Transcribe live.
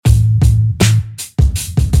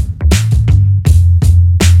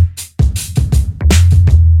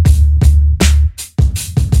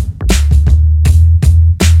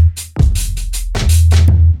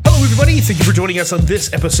Thank you for joining us on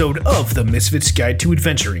this episode of the Misfits Guide to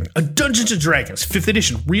Adventuring, a Dungeons & Dragons 5th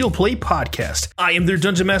edition real play podcast. I am their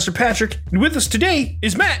Dungeon Master Patrick, and with us today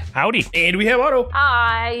is Matt. Howdy. And we have Otto.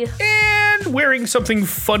 Hi. And wearing something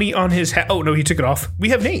funny on his hat. Oh, no, he took it off. We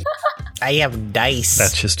have Nate. I have dice.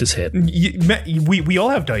 That's just his head. Matt, we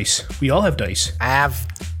all have dice. We all have dice. I have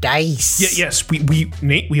dice. Yes,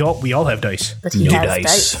 Nate, we all have dice. But he has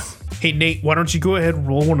dice. Hey, Nate, why don't you go ahead and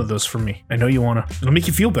roll one of those for me? I know you want to. It'll make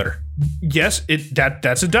you feel better. Yes,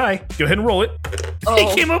 that's a die. Go ahead and roll it. Oh.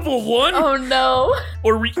 It came up with 1? Oh, no.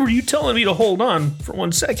 Or were you telling me to hold on for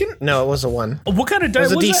 1 second? No, it was a 1. What kind of die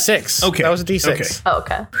was It was a that? D6. Okay. That was a D6. Okay. Oh,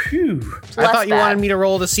 okay. Phew. I thought you wanted me to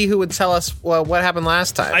roll to see who would tell us what happened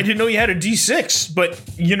last time. I didn't know you had a D6, but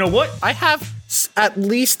you know what? I have at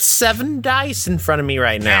least 7 dice in front of me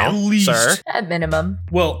right now, At least. sir. At minimum.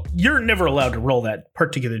 Well, you're never allowed to roll that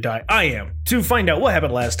particular die. I am. To find out what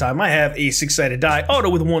happened last time, I have a 6-sided die. Otto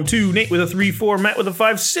with a 1-2, Nate with a 3-4, Matt with a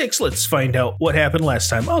 5-6. Let's find out what happened last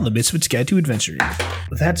time on the Misfits Guide to Adventuring.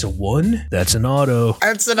 That's a 1. That's an Otto.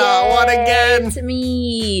 That's an one again. It's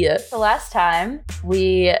me. The last time,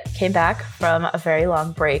 we came back from a very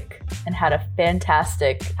long break and had a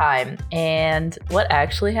fantastic time. And what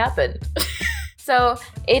actually happened? So,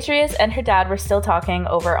 Atreus and her dad were still talking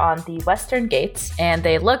over on the western gates, and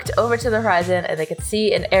they looked over to the horizon and they could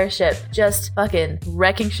see an airship just fucking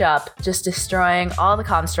wrecking shop, just destroying all the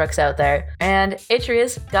constructs out there. And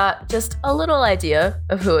Atreus got just a little idea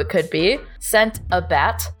of who it could be, sent a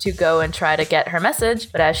bat to go and try to get her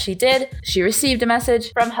message, but as she did, she received a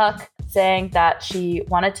message from Huck saying that she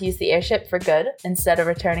wanted to use the airship for good instead of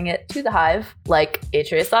returning it to the hive like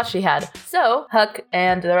Atreus thought she had. So Huck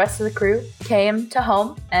and the rest of the crew came to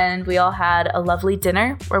home and we all had a lovely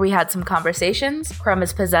dinner where we had some conversations. Crumb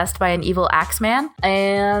is possessed by an evil axeman,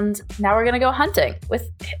 and now we're gonna go hunting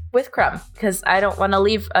with Crumb because I don't want to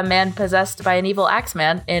leave a man possessed by an evil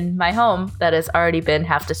axeman in my home that has already been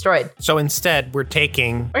half destroyed. So instead, we're gonna take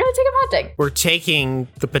him hunting. We're taking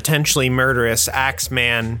the potentially murderous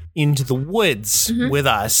Axeman into the woods with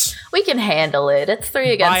us. We can handle it. It's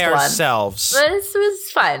 3 against 1. By ourselves. But it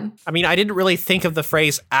was fine. I mean, I didn't really think of the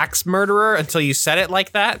phrase axe murderer until you said it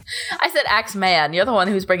like that. I said axe man. You're the one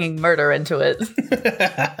who's bringing murder into it.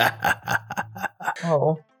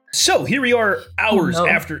 Oh. So here we are, hours Oh,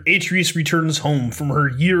 no. after Atreus returns home from her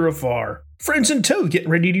year afar. Friends in tow, getting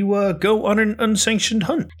ready to go on an unsanctioned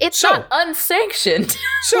hunt. It's not unsanctioned.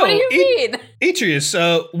 So, What do you mean? Atreus,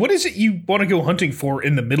 what is it you want to go hunting for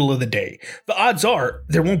in the middle of the day? The odds are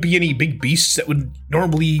there won't be any big beasts that would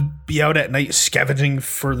normally be out at night scavenging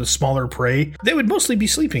for the smaller prey. They would mostly be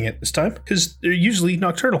sleeping at this time because they're usually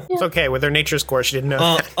nocturnal. It's okay. With their nature score, she didn't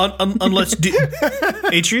know. Unless...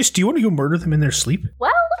 Atreus, do you want to go murder them in their sleep?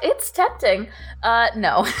 Well, it's tempting.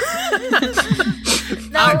 No.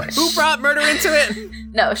 No. Who brought murder into it?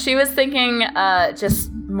 No, she was thinking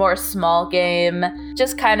just more small game,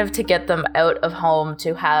 just kind of to get them out of home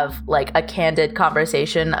to have like a candid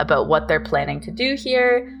conversation about what they're planning to do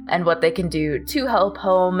here and what they can do to help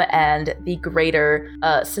home and the greater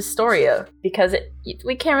Sistoria, because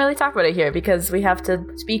we can't really talk about it here because we have to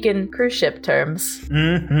speak in cruise ship terms.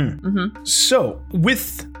 So,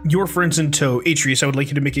 with your friends in tow, Atreus, I would like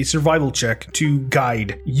you to make a survival check to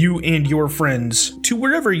guide you and your friends to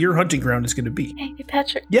wherever your hunting ground is going to be. Hey,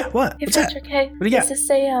 Patrick. Yeah, what? Hey, What's Patrick. that? Hey, What do you got? is this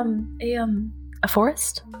a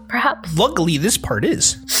forest? Perhaps. Luckily, this part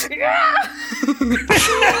is.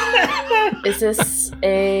 Is this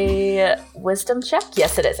a wisdom check?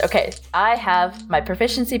 Yes, it is. Okay, I have my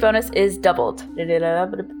proficiency bonus is doubled.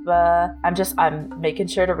 I'm making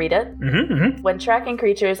sure to read it. When tracking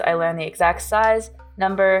creatures, I learn the exact size,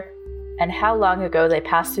 number, and how long ago they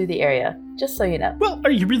passed through the area. Just so you know. Well, are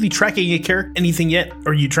you really tracking anything yet?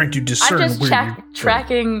 Or are you trying to discern I'm just where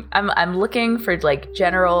tracking. I'm looking for like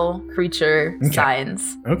general creature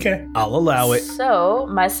signs. Okay, I'll allow it. So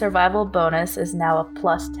my survival bonus is now a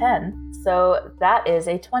 +10. So that is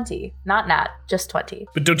a 20. Not nat, just 20.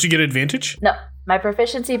 But don't you get advantage? No. My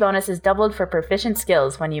proficiency bonus is doubled for proficient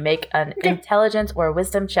skills when you make an intelligence or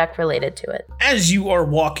wisdom check related to it. As you are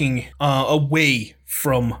walking away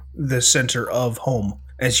from the center of home,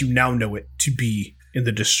 as you now know it to be in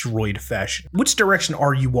the destroyed fashion, which direction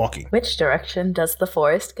are you walking? Which direction does the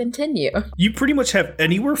forest continue? You pretty much have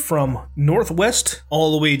anywhere from northwest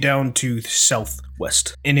all the way down to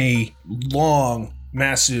southwest in a long,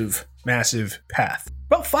 massive path.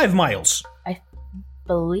 About 5 miles. I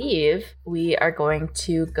believe we are going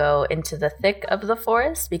to go into the thick of the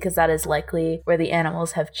forest because that is likely where the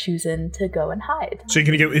animals have chosen to go and hide. So you're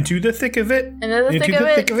going to go into the thick of it? Into the thick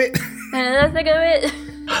of it. Into the thick of it.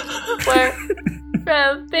 We're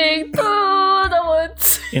tramping through the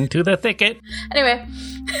woods. Into the thicket. Anyway.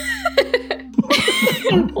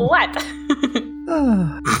 What?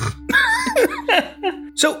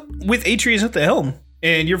 So, with Atreus at the helm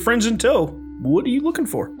and your friends in tow, what are you looking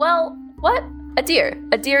for? Well, what? A deer.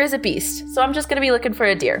 A deer is a beast. So I'm just going to be looking for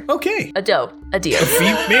a deer. Okay. A doe. A deer. A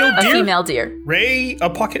female A deer? female deer. Ray, a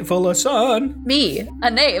pocket full of sun. Me.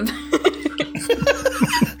 A name.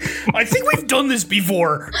 I think we've done this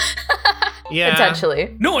before. Yeah.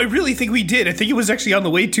 Potentially. No, I really think we did. I think it was actually on the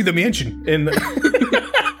way to the mansion. And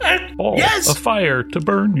Oh, Yes! a fire to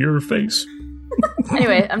burn your face.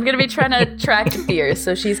 Anyway, I'm going to be trying to track deer.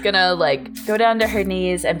 So she's going to go down to her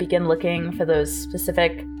knees and begin looking for those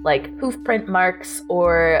specific hoof print marks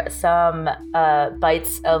or some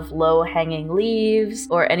bites of low hanging leaves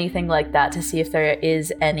or anything like that to see if there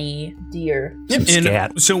is any deer.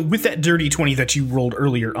 Scat. so with that dirty 20 that you rolled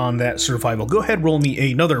earlier on that survival, go ahead, roll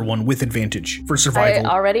me another one with advantage for I survival.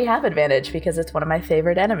 already have advantage because it's one of my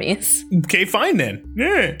favorite enemies. Okay, fine then.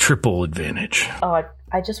 Yeah. Triple advantage. Oh,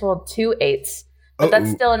 I just rolled 2 8s, but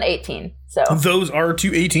that's still an 18. So Those are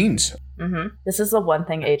 2 18s. this is the one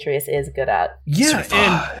thing Atreus is good at.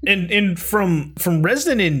 Yeah, and from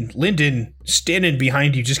Resden and Lyndon standing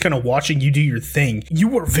behind you, just kind of watching you do your thing, you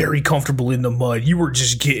were very comfortable in the mud. You were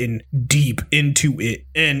just getting deep into it.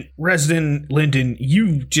 And Resden, Lyndon,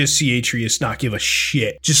 you just see Atreus not give a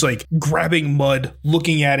shit. Just grabbing mud,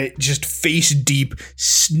 looking at it, just face deep,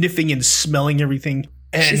 sniffing and smelling everything.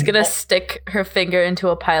 And She's gonna stick her finger into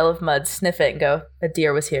a pile of mud, sniff it, and go, "A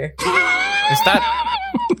deer was here." Is that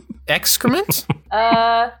excrement?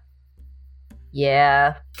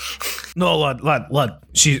 Yeah. No, lad,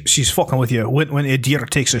 she's fucking with you. When a deer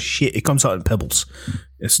takes a shit, it comes out in pebbles.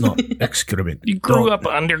 It's not excrement. You grew Don't- up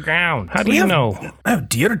underground. How do We you have- know? I have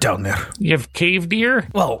deer down there. You have cave deer?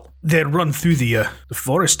 Well, they run through the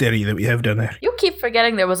forest area that we have down there. You keep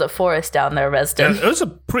forgetting there was a forest down there, Resden. There's a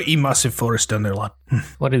pretty massive forest down there, lad.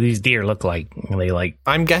 What do these deer look like? Are they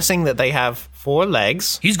I'm guessing that they have 4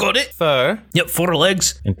 legs, He's got it. fur. Yep, 4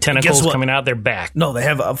 legs. and Guess tentacles what? coming out their back? No, they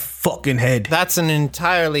have a fucking head. That's an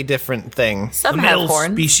entirely different thing. Some The have male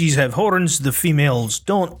horns. species have horns. The females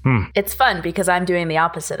don't. It's fun because I'm doing the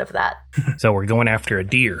opposite of that. So we're going after a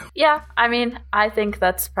deer. Yeah, I mean, I think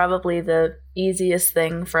that's probably the easiest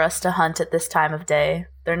thing for us to hunt at this time of day.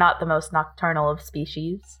 They're not the most nocturnal of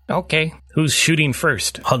species. Okay. Who's shooting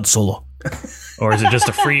first? Hunt Solo. Or is it just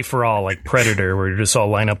a free for all like Predator where you just all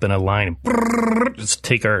line up in a line and just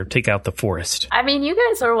take out the forest? I mean, you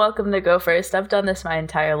guys are welcome to go first. I've done this my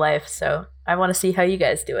entire life, so I want to see how you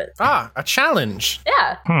guys do it. Ah, a challenge.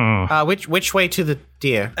 Yeah. Which way to the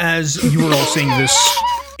deer? As you were all saying this,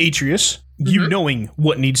 Atreus, you knowing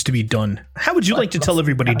what needs to be done, how would you like to tell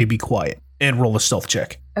everybody to be quiet and roll a stealth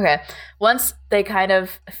check? Okay. Once they kind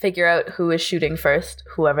of figure out who is shooting first,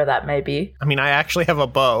 whoever that may be. I mean, I actually have a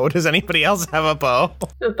bow. Does anybody else have a bow?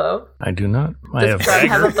 A bow. I do not. I have Does Crumb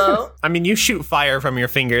have a bow? I mean, you shoot fire from your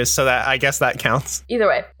fingers, so that I guess that counts. Either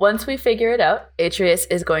way, once we figure it out, Atreus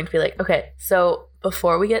is going to be like, okay, so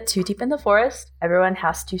before we get too deep in the forest, everyone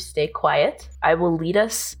has to stay quiet. I will lead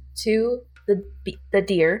us to the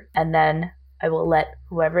deer, and then I will let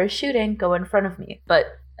whoever is shooting go in front of me. But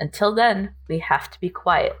until then, we have to be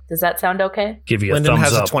quiet. Does that sound okay? Give you a Lyndon thumbs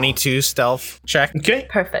has up. a 22 stealth check, Okay.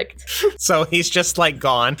 Perfect. so he's just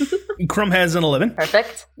gone. Crumb has an 11.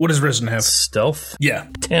 Perfect. What does Risen have? Stealth? Yeah.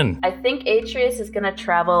 10. I think Atreus is going to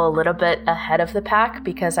travel a little bit ahead of the pack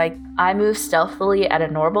because I move stealthily at a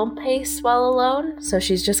normal pace while alone. So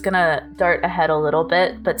she's just going to dart ahead a little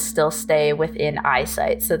bit, but still stay within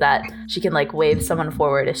eyesight so that she can wave someone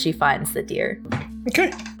forward if she finds the deer.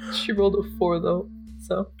 Okay. She rolled a 4 though.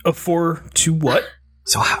 So A 4 to what?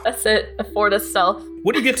 So how? that's it. A 4 to stealth.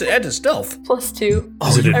 What do you get to add to stealth? +2.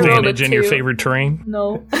 Is it I rolled a advantage in your 2. favorite terrain?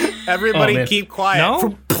 No. Everybody Oh, man. keep quiet.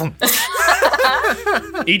 No?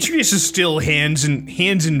 Atreus is still hands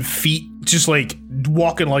and feet, just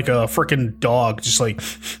walking like a freaking dog, just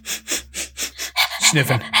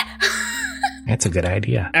sniffing. That's a good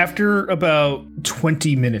idea. After about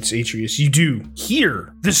 20 minutes, Atreus, you do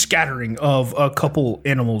hear the scattering of a couple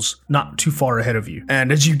animals not too far ahead of you.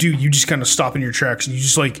 And as you do, you just kind of stop in your tracks and you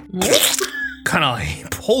just kind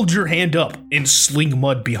of hold your hand up and sling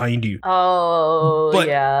mud behind you. Oh, But-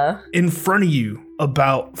 yeah. In front of you,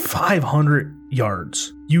 about 500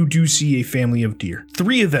 yards, you do see a family of deer.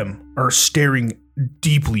 3 of them are staring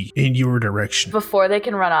deeply in your direction. Before they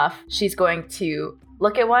can run off, she's going to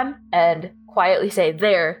look at one and quietly say,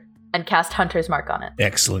 "There," and cast Hunter's Mark on it.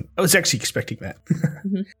 Excellent. I was actually expecting that.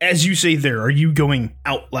 As you say there, are you going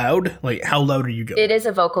out loud? Like, how loud are you going? It is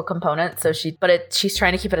a vocal component, so she's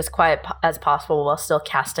trying to keep it as quiet as possible while still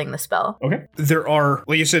casting the spell. Okay. There are,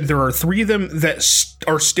 like you said, there are 3 of them that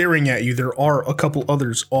are staring at you. There are a couple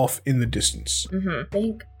others off in the distance. I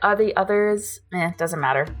think, are the others, doesn't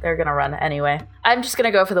matter. They're going to run anyway. I'm just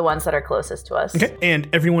going to go for the ones that are closest to us. Okay. And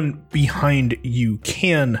everyone behind you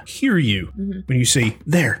can hear you when you say,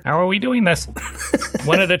 there. How are we doing this?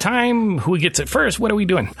 One at a time? Who gets it first? What are we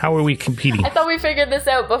doing? How are we competing? I thought we figured this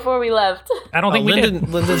out before we left. I don't think we did.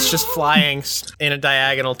 Lyndon's just flying in a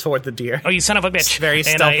diagonal toward the deer. Oh, you son of a bitch. Very And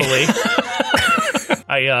stealthily.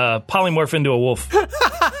 I polymorph into a wolf.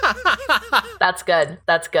 That's good.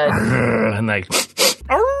 That's good. And I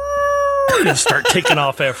start taking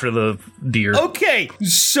off after the deer. Okay.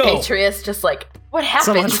 So, Atreus just like, what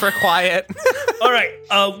happened? So much for quiet. all right.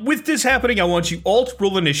 With this happening, I want you all to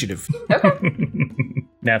roll initiative.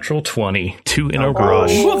 Natural 20. 2 in a row.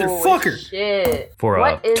 Motherfucker. Shit. For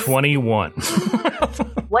What a is- 21.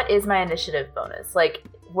 What is my initiative bonus? Like,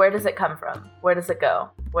 where does it come from? Where does it go?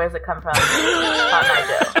 Where does it come from? Hot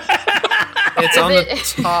Mojo. It's on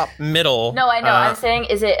the top middle. No, I know. I'm saying,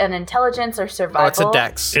 is it an intelligence or survival? Oh, it's a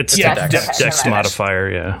dex. It's Yeah, a dex. dex Okay.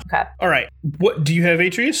 modifier, yeah. Okay. All right. What do you have,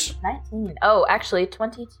 Atreus? 19. Oh, actually,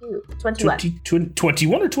 22. 21.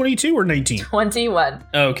 21 or 22 or 19? 21.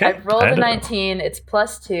 Okay. I rolled I a don't know. 19. It's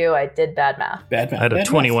 +2. I did bad math. Bad math. I had a bad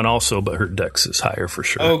 21 also, but her dex is higher for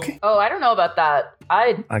sure. math. Okay. Oh, I don't know about that.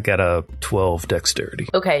 I got a 12 dexterity.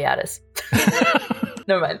 Okay, yeah, it is.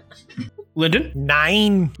 Never mind. Lyndon?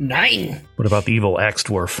 9. 9. What about the evil axe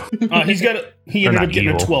dwarf? He Or ended not up getting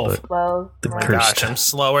a evil, 12. but Well, the right. curse. Gosh, I'm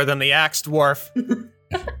slower than the axe dwarf.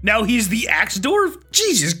 Now he's the axe dwarf?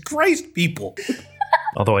 Jesus Christ, people.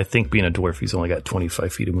 Although I think being a dwarf, he's only got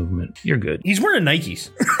 25 feet of movement. You're good. He's wearing Nikes.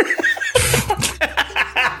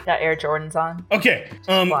 Got Air Jordans on. Okay.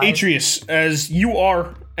 Why? Atreus, as you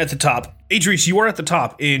are at the top. Atreus, you are at the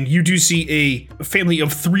top, and you do see a family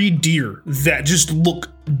of 3 deer that just look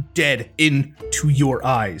dead into your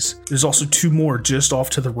eyes. There's also 2 more just off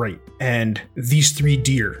to the right, and these 3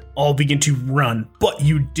 deer all begin to run, but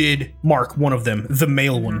you did mark one of them, the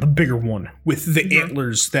male one, the bigger one, with the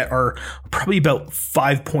antlers that are probably about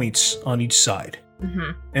 5 points on each side.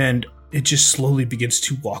 And it just slowly begins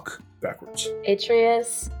to walk backwards.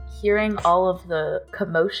 Atreus, hearing all of the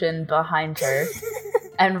commotion behind her,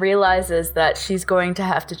 and realizes that she's going to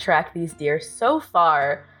have to track these deer so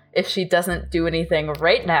far if she doesn't do anything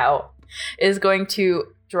right now, is going to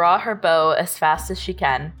draw her bow as fast as she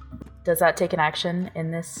can. Does that take an action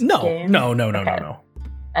in this game? No. Okay.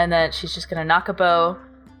 And then she's just going to knock a bow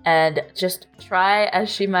and just try as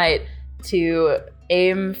she might to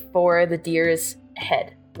aim for the deer's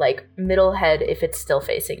head, like middle head if it's still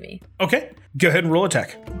facing me. Okay, go ahead and roll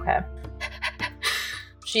attack. Okay.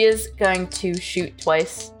 She is going to shoot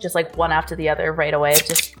twice, just like one after the other right away.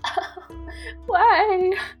 Just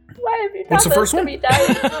why? Why have you done What's the this first to one? me,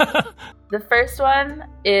 Dice? The first one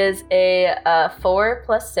is a 4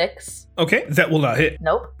 + 6. Okay, that will not hit.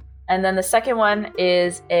 Nope. And then the second one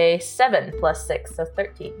is a 7 + 6, so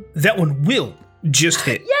 13. That one will just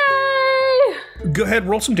hit. Yay! Go ahead,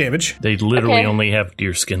 roll some damage. They literally Okay. only have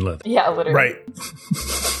deer skin leather. Yeah, literally. Right.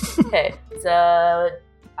 Okay, so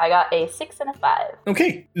I got a 6 and a 5.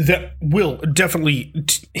 Okay, that will definitely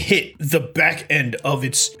hit the back end of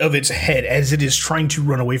its head as it is trying to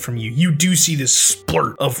run away from you. You do see this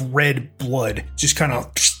splurt of red blood just kind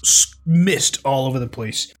of mist all over the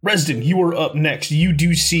place. Resden, you are up next. You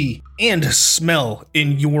do see and smell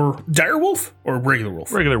in your direwolf or regular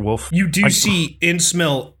wolf. Regular wolf. You do see and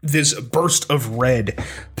smell this burst of red,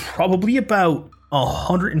 probably about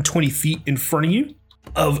 120 feet in front of you,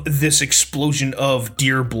 of this explosion of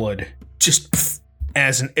deer blood, just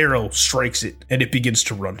as an arrow strikes it and it begins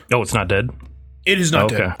to run. Oh, it's not dead? It is not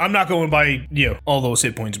Okay. dead. I'm not going by, all those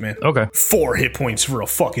hit points, man. Okay. 4 hit points for a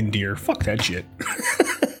fucking deer. Fuck that shit.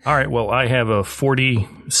 All right. Well, I have a 40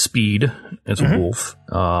 speed as a wolf,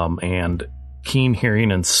 and keen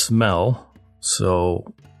hearing and smell.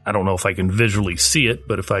 So I don't know if I can visually see it,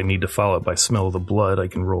 but if I need to follow it by smell of the blood, I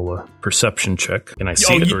can roll a perception check. Can I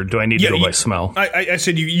see it, or do I need to go by smell? I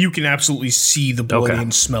said you can absolutely see the blood Okay.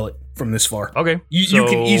 and smell it from this far. Okay. You can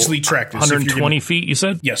so easily track this. if you're 120 gonna- feet, you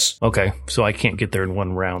said? Yes. Okay, so I can't get there in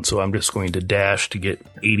one round, so I'm just going to dash to get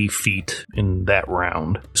 80 feet in that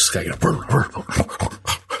round. Just gotta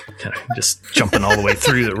kind of just jumping all the way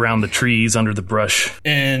through around the trees, under the brush.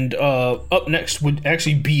 And up next would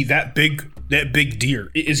actually be that big that big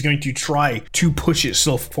deer. It is going to try to push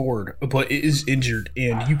itself forward, but it is injured,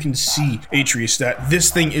 and you can see, Atreus, that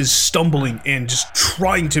this thing is stumbling and just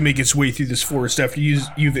trying to make its way through this forest after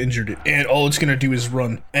you've injured it, and all it's going to do is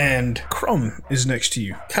run. And Crumb is next to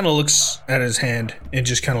you, kind of looks at his hand and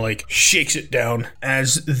just kind of like shakes it down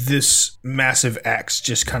as this massive axe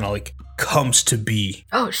just kind of like comes to be.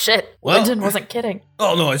 Oh shit, Well- Lyndon wasn't kidding.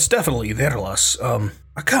 Oh no, it's definitely there, lass.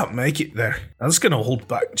 I can't make it there. I was gonna hold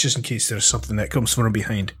back just in case there's something that comes from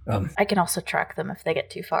behind. I can also track them if they get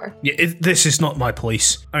too far. Yeah, this is not my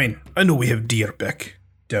place. I mean, I know we have deer back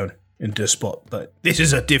down in this spot, but this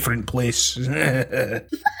is a different place.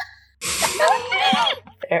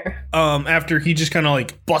 Fair. After he just kind of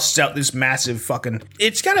like busts out this massive fucking,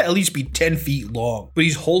 it's gotta at least be 10 feet long, but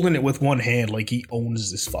he's holding it with one hand like he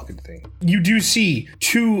owns this fucking thing. You do see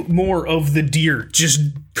two more of the deer just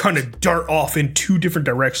kind of dart off in two different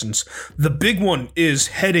directions. The big one is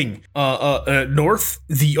heading north,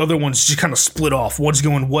 the other one's just kind of split off. One's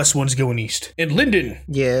going west, one's going east. And Lyndon,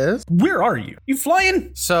 Yes. where are you? You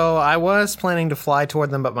flying? So I was planning to fly toward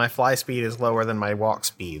them, but my fly speed is lower than my walk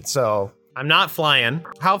speed. So I'm not flying.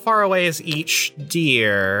 How far away is each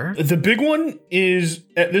deer? The big one is,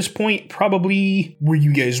 at this point, probably where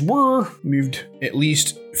you guys were, moved at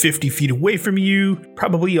least 50 feet away from you,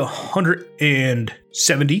 probably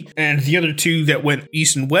 170. And the other two that went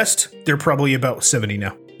east and west, they're probably about 70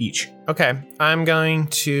 now, each. Okay, I'm going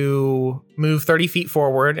to move 30 feet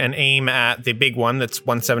forward and aim at the big one that's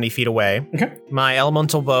 170 feet away. Okay. My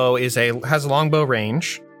elemental bow has a longbow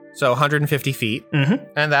range, so 150 feet, and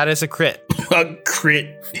that is a crit. A crit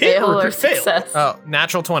hit Fail or or crit fail? success. Oh,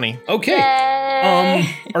 natural 20. Okay. Yay!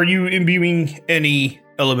 Are you imbuing any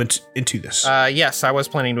element into this? Yes, I was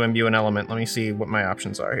planning to imbue an element. Let me see what my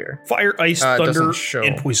options are here. Fire, ice, It thunder, doesn't show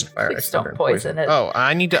and poison. fire, Please ice, don't thunder, and poison it. Oh,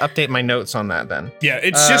 I need to update my notes on that then. Yeah,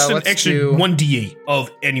 it's just an let's extra do- 1d8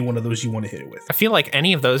 of any one of those you want to hit it with. I feel like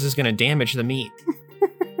any of those is going to damage the meat.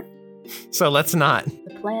 So let's not.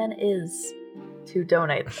 The plan is to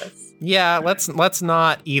donate this. Yeah, let's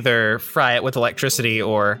not either fry it with electricity,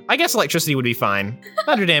 or I guess electricity would be fine.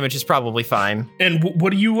 Thunder damage is probably fine. And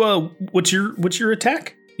what do you, what's your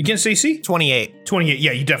attack against AC? 28. 28,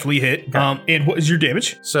 yeah, you definitely hit. And what is your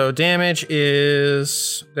damage? So damage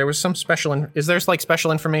is there was some special. Is there like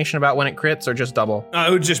special information about when it crits, or just double?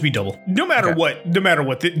 It would just be double. No matter what,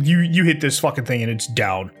 you hit this fucking thing and it's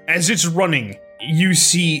down. As it's running, you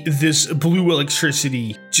see this blue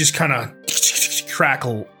electricity just kind of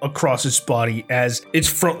crackle across its body as its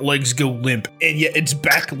front legs go limp, and yet its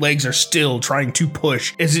back legs are still trying to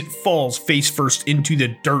push as it falls face first into the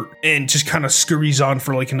dirt and just kind of scurries on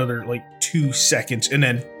for like another 2 seconds and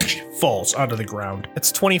then falls onto the ground.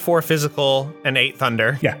 It's 24 physical and 8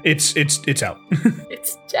 thunder. Yeah, it's out.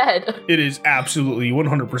 It's dead. It is absolutely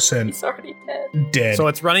 100% He's already dead. dead. So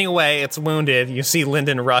it's running away, it's wounded. You see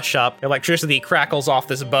Lyndon rush up. Electricity crackles off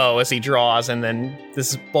this bow as he draws, and then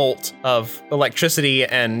this bolt of electricity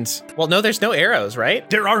and, well, no, there's no arrows, right?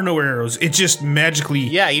 There are no arrows. It just magically...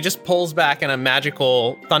 Yeah, he just pulls back and a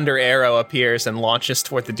magical thunder arrow appears and launches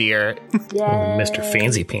toward the deer. Yay. Mr.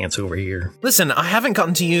 Fancy Pants over here. Listen, I haven't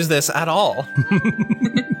gotten to use this at all.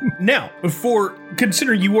 Now,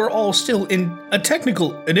 consider you are all still in a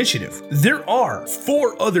technical initiative, there are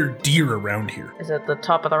 4 other deer around here. Is it the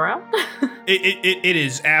top of the round? It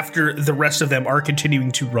is after the rest of them are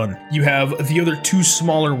continuing to run. You have the other 2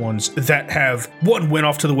 smaller ones that have, one went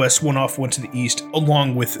off to the west, one went to the east,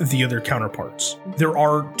 along with the other counterparts. There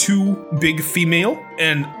are 2 big female,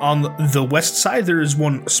 and on the west side there is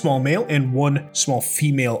 1 small male and 1 small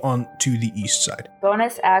female on to the east side.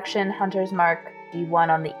 Bonus action, Hunter's Mark, the one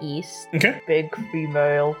on the east. Okay. Big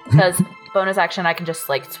female. Because bonus action, I can just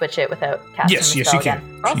switch it without casting the spell Yes, you can.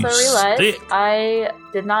 again. Also Jeez, realized stick. I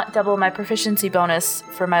did not double my proficiency bonus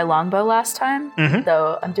for my longbow last time.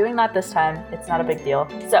 So I'm doing that this time. It's not a big deal.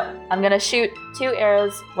 So I'm going to shoot 2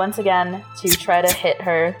 arrows once again to try to hit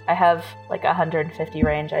her. I have 150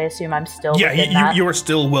 range. I assume I'm still within that. You're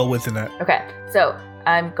still well within that. Okay, so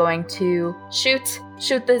I'm going to shoot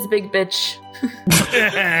this big bitch.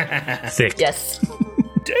 Thick. Yes.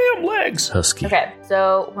 Damn legs. Husky. Okay,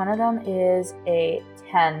 so one of them is a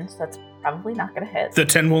 10, so that's probably not going to hit. The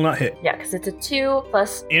 10 will not hit. Yeah, because it's a 2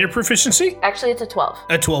 plus... And your proficiency? Actually, it's a 12.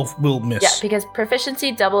 A 12 will miss. Yeah, because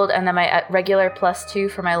proficiency doubled, and then my regular plus 2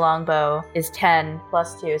 for my longbow is 10,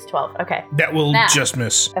 plus 2 is 12. Okay. That will Math. just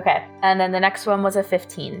miss. Okay, and then the next one was a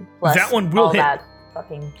 15. Plus That one will all hit. That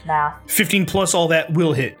fucking math. 15 plus all that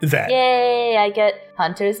will hit that. Yay, I get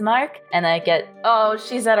Hunter's Mark, and I get... Oh,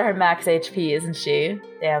 she's at her max HP, isn't she?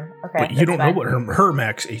 Damn, okay. But you that's don't fine. know what her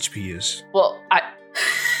max HP is. Well,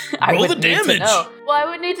 I Roll would the need to damage. know. Well, I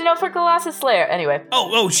would need to know for Colossus Slayer. Anyway.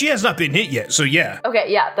 Oh, she has not been hit yet, so yeah. Okay,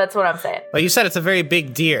 yeah, that's what I'm saying. Well, you said it's a very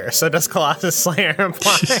big deer, so does Colossus Slayer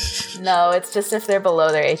imply? No, it's just if they're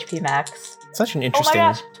below their HP max. Such an Oh my interesting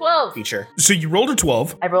gosh, 12. feature. So you rolled a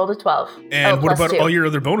 12, I rolled a 12. and what plus about 2. all your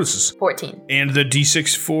other bonuses? 14. And the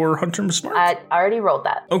D6 for Hunter Smart? I already rolled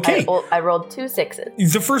that. Okay. I rolled 2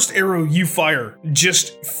 6s. The first arrow you fire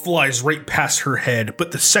just flies right past her head,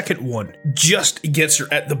 but the second one just gets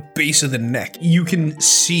her at the base of the neck. You can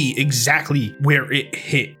see exactly where it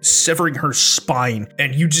hit, severing her spine,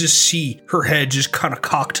 and you just see her head just kind of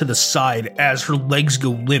cocked to the side as her legs go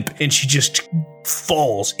limp, and she just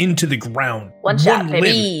falls into the ground. One shot, limb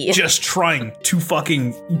baby. just trying to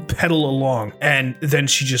fucking pedal along, and then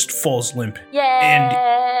she just falls limp.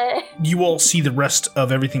 Yay! You all see the rest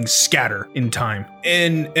of everything scatter in time.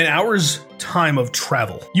 In an hour's time of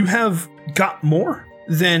travel, you have got more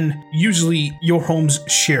than usually your home's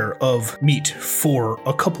share of meat for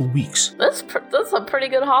a couple weeks. That's a pretty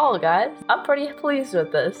good haul, guys. I'm pretty pleased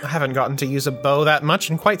with this. I haven't gotten to use a bow that much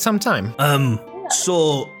in quite some time.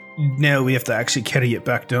 So now we have to actually carry it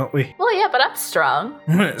back, don't we? Well, yeah, but I'm strong.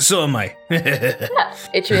 So am I. Yeah.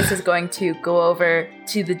 Atreus is going to go over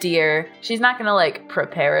to the deer. She's not gonna like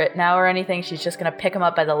prepare it now or anything. She's just gonna pick him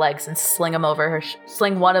up by the legs and sling him over her,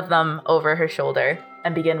 sling one of them over her shoulder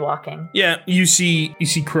and begin walking. Yeah, you see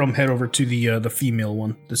Crumb head over to the female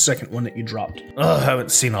one, the second one that you dropped. Oh, I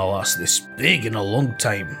haven't seen a loss this big in a long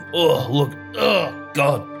time. Oh, look. Oh,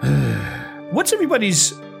 God. What's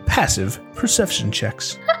everybody's passive perception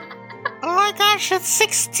checks? Oh my gosh, it's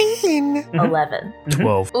 16! 11.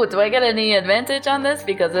 12. Ooh, do I get any advantage on this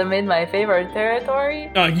because I'm in my favorite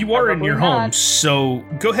territory? You are in Probably your not. home, so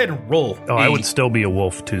go ahead and roll. Oh, I would still be a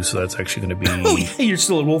wolf too, so that's actually going to Oh, be. yeah, you're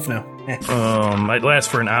still a wolf now. I'd last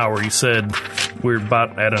for an hour. You said we're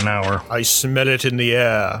about at an hour, I smell it in the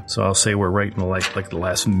air. so I'll say we're right in the like the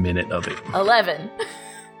last minute of it. 11.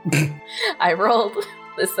 I rolled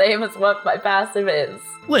the same as what my passive is.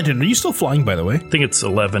 Lyndon, are you still flying, by the way? I think it's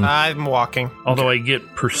 11. I'm walking. Although I get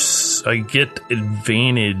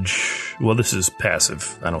advantage. Well, this is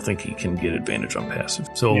passive. I don't think he can get advantage on passive.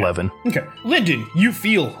 So 11. Okay. Lyndon, you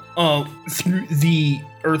feel through the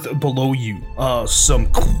earth below you some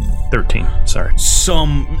 13. Sorry.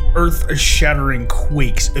 earth-shattering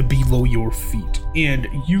quakes below your feet. And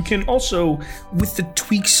you can also, with the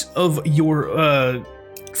tweaks of your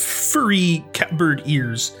furry catbird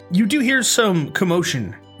ears, you do hear some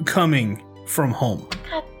commotion coming from home.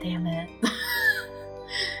 God damn it.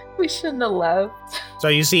 We shouldn't have left. So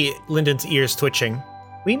you see Lyndon's ears twitching.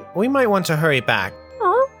 We might want to hurry back.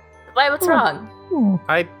 Why, what's wrong?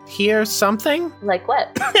 I hear something? Like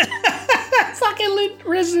what? Fucking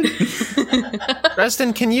Resin.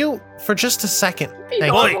 Reston, can you, for just a second?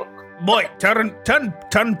 Thank Boy, you. boy, turn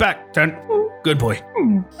back, turn. Good boy.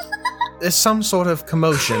 There's some sort of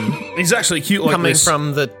commotion He's actually cute like coming this.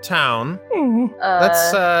 from the town.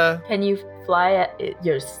 Let's, Can you fly?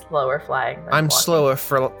 You're slower flying. Than I'm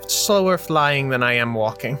walking. slower flying than I am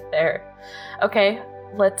walking. There. Okay,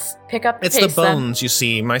 let's pick up the It's the pace then. bones, you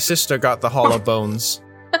see. My sister got the hollow bones.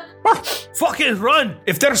 Fucking run!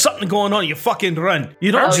 If there's something going on, you fucking run.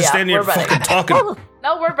 You don't Oh, just yeah, stand there we're running. fucking talking.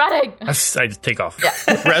 No, we're running. I just take off.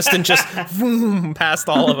 Yeah. Reston just boom, past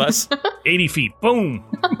all of us. 80 feet. Boom.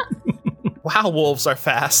 Wow, wolves are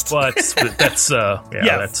fast. Well,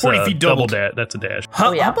 that's 40 feet doubled. That's a dash.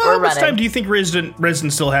 How, yeah, how we're much running. time do you think Resin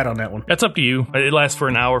still had on that one? That's up to you. It lasts for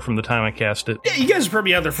an hour from the time I cast it. Yeah, you guys are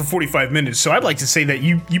probably out there for 45 minutes, so I'd like to say that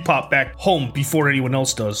you pop back home before anyone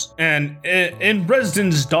else does. And in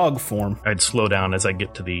Resden's dog form, I'd slow down as I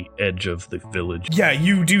get to the edge of the village. yeah,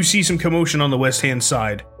 you do see some commotion on the west-hand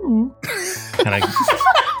side. And I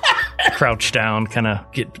crouch down, kind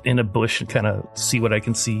of get in a bush and kind of see what I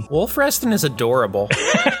can see. Wolf Reston is adorable.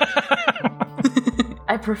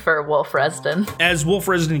 I prefer Wolf Resden. As Wolf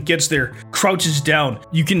Resident gets there, crouches down,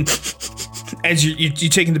 you can, as you're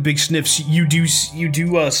taking the big sniffs, you do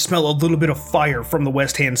smell a little bit of fire from the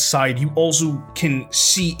west-hand side. You also can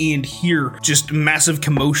see and hear just massive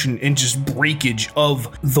commotion and just breakage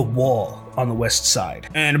of the wall on the west side.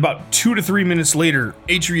 And about 2 to 3 minutes later,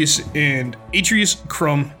 Atreus,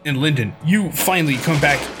 Crumb, and Lyndon, you finally come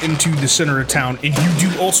back into the center of town, and you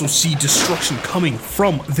do also see destruction coming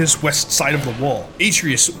from this west side of the wall.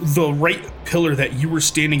 Atreus, the right pillar that you were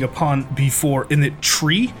standing upon before, in the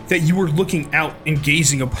tree that you were looking out and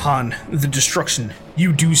gazing upon the destruction,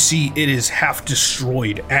 you do see it is half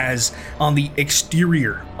destroyed, as on the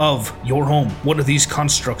exterior of your home, one of these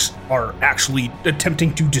constructs are actually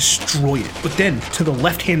attempting to destroy it. But then to the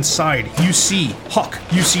left-hand side, you see Huck,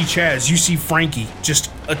 you see Chaz, you see Frankie just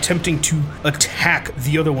attempting to attack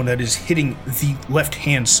the other one that is hitting the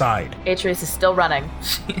left-hand side. Atreus is still running.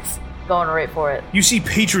 She's going right for it. You see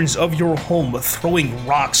patrons of your home throwing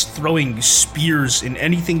rocks, throwing spears, and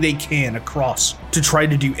anything they can across to try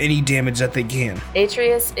to do any damage that they can.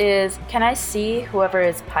 Atreus is... Can I see whoever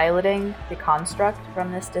is piloting the construct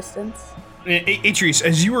from this distance? Atreus,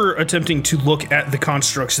 as you were attempting to look at the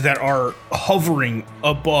constructs that are hovering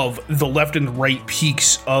above the left and right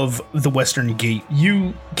peaks of the western gate,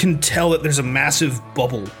 you can tell that there's a massive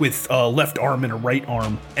bubble with a left arm and a right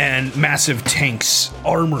arm, and massive tanks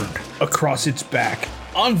armored across its back.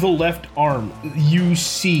 On the left arm, you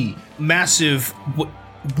see massive, what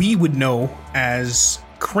we would know as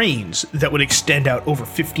cranes that would extend out over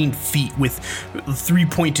 15 feet with 3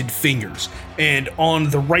 pointed fingers. And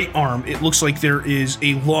on the right arm, it looks like there is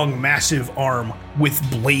a long, massive arm with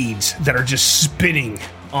blades that are just spinning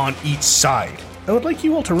on each side. I would like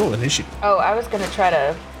you all to roll initiative. Oh, I was going to try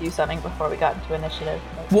to do something before we got into initiative.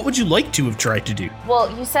 What would you like to have tried to do?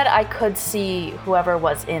 Well, you said I could see whoever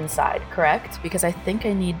was inside, correct? Because I think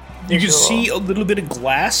I need visual. You can see a little bit of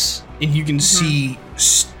glass, and you can see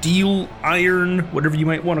steel, iron, whatever you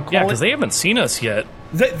might want to call Yeah, it. because they haven't seen us yet.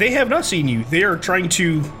 They have not seen you. They are trying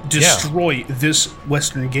to destroy this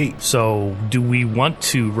western gate. So do we want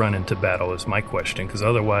to run into battle is my question, because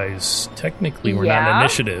otherwise, technically, we're not in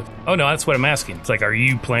initiative. Oh, no, that's what I'm asking. It's like, are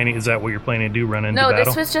you planning, is that what you're planning to do, run into battle? No,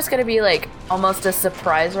 this was just going to be like almost a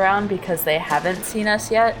surprise round because they haven't seen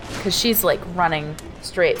us yet, because she's like running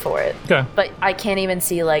straight for it. Okay. But I can't even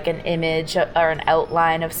see like an image or an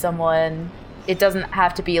outline of someone. It doesn't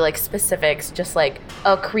have to be like specifics, just like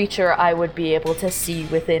a creature I would be able to see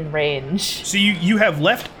within range. So you have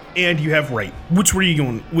left and you have right. Which way are you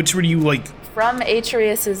going? Which way do you like? From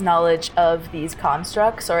Atreus's knowledge of these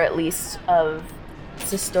constructs, or at least of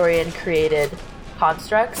Sistorian created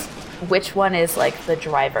constructs, which one is like the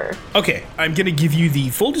driver? Okay, I'm gonna give you the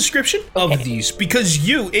full description of these because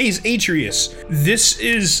you, Atreus, this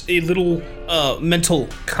is a little mental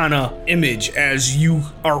kind of image as you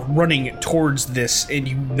are running towards this and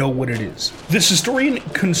you know what it is. The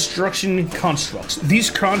Sistorian construction constructs. These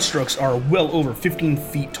constructs are well over 15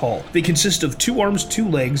 feet tall. They consist of 2 arms, 2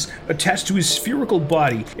 legs, attached to a spherical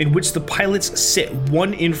body in which the pilots sit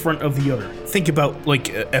one in front of the other. Think about like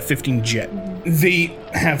a F-15 jet. They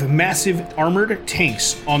have massive armored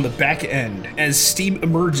tanks on the back end as steam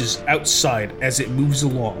emerges outside as it moves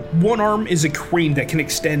along. One arm is a crane that can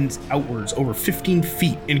extend outwards over 15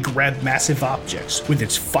 feet and grab massive objects with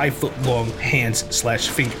its 5-foot-long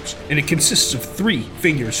hands/fingers, and it consists of 3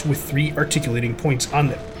 fingers with 3 articulating points on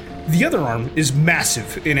them. The other arm is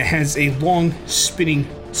massive and it has a long spinning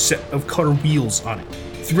set of cutter wheels on it.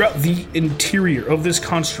 Throughout the interior of this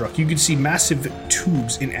construct, you can see massive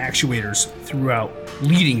tubes and actuators throughout,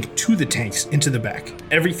 leading to the tanks into the back.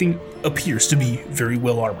 Everything appears to be very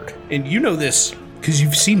well armored. And you know this because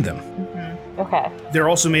you've seen them. Okay. They're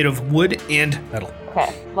also made of wood and metal.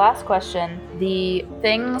 Okay. Last question. The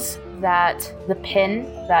things that the pin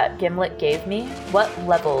that Gimlet gave me, what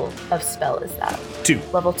level of spell is that? 2.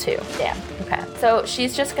 Level 2. Damn. Okay. So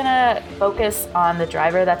she's just gonna focus on the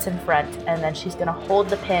driver that's in front, and then she's gonna hold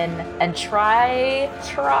the pin and try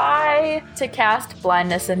to cast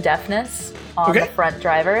blindness and deafness on the front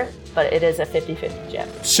driver, but it is a 50-50 gem.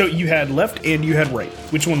 So you had left and you had right.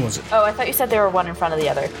 Which one was it? Oh, I thought you said they were one in front of the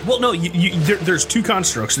other. Well, no, there's 2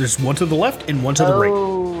 constructs. There's one to the left and one to the right.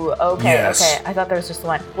 Oh, okay, Yes. okay. I thought there was just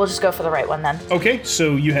one. We'll just go for the right one then. Okay,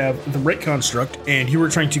 so you have the right construct, and you were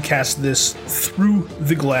trying to cast this through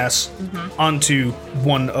the glass onto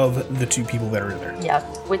one of the 2 people that are in there. Yeah,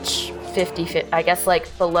 which 50, I guess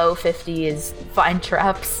like below 50 is find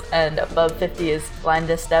traps and above 50 is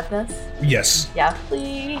blindness deafness. Yes. Yeah,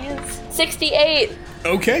 please. 68!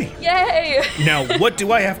 Okay. Yay! Now, what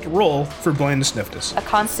do I have to roll for blindness deafness? A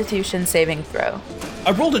constitution saving throw.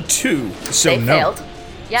 I rolled a 2, so They no. failed.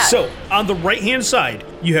 Yeah. So, on the right-hand side,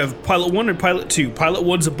 you have Pilot 1 and Pilot 2. Pilot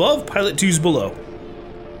 1's above, Pilot 2's below.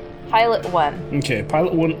 Pilot 1. Okay,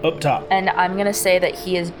 Pilot 1 up top. And I'm going to say that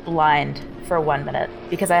he is blind for 1 minute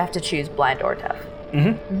because I have to choose blind or deaf.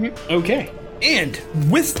 Okay. And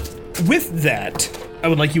with that, I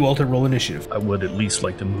would like you all to roll initiative. I would at least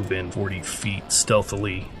like to move in 40 feet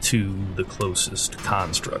stealthily to the closest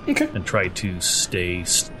construct and try to stay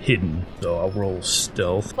hidden. So I'll roll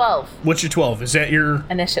stealth. 12. What's your 12? Is that your...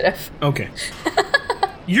 Initiative. Okay.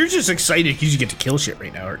 You're just excited because you get to kill shit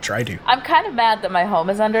right now, or try to. I'm kind of mad that my home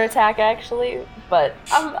is under attack, actually, but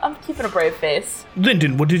I'm keeping a brave face.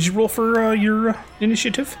 Lyndon, what did you roll for your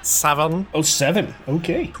initiative? 7. Oh, 7.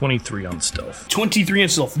 Okay. 23 on stealth. 23 on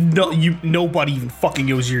stealth. No, nobody even fucking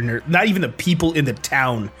goes you're near. Not even the people in the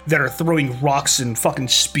town that are throwing rocks and fucking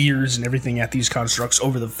spears and everything at these constructs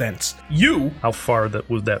over the fence. How far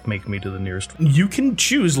would that make me to the nearest? You can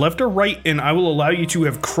choose left or right, and I will allow you to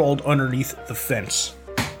have crawled underneath the fence.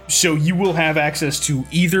 So you will have access to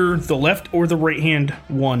either the left or the right hand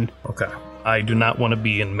one. Okay. I do not want to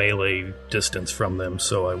be in melee distance from them,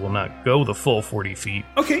 so I will not go the full 40 feet.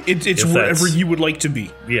 Okay, it's wherever you would like to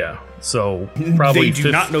be. Yeah, so probably they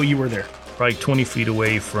do not know you were there. Probably 20 feet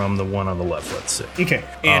away from the one on the left, let's say. Okay,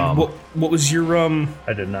 and what was your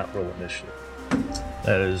I did not roll initiative.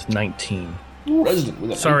 That is 19. Resident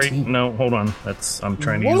with a Sorry, 19. no, hold on. I'm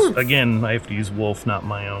trying to use, again, I have to use wolf, not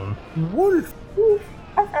my own.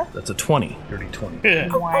 That's a 20, dirty 20.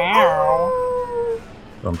 Wow.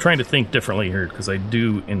 I'm trying to think differently here because I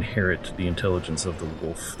do inherit the intelligence of the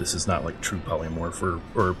wolf. This is not like true polymorph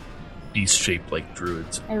or beast shaped like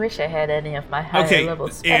druids. I wish I had any of my higher level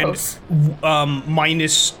spells. And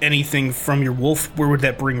minus anything from your wolf, where would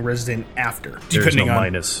that bring Resident after? There's no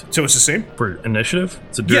minus. So it's the same? For initiative,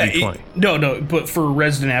 it's a dirty 20. No, but for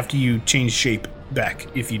Resident after you change shape back,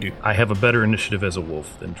 if you do. I have a better initiative as a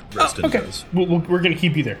wolf than Resident does. We're going to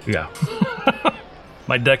keep you there. Yeah.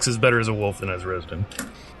 My dex is better as a wolf than as Resident.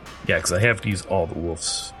 Yeah, because I have to use all the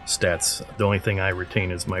wolf's stats. The only thing I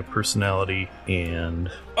retain is my personality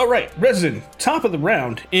and... All right, Resident, top of the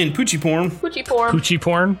round in Poochie Porn. Poochie Porn. Poochie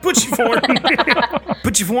Porn? Poochie Porn.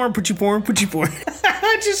 Poochie Porn, Poochie Porn, Poochie Porn.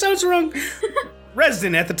 It just sounds wrong.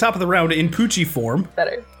 Resident at the top of the round in Poochie form.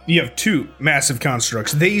 Better. You have 2 massive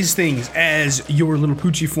constructs. These things, as your little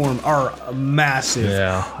Poochie form, are massive.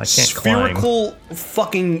 Yeah, I can't spherical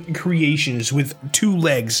fucking creations with 2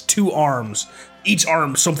 legs, 2 arms. Each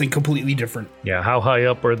arm something completely different. Yeah, how high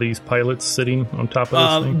up are these pilots sitting on top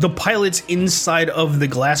of this thing? The pilots inside of the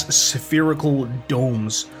glass spherical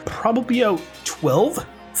domes. Probably out 12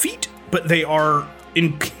 feet, but they are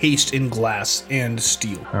encased in glass and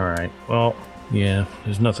steel. All right, well... Yeah,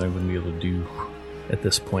 there's nothing I'm going to be able to do at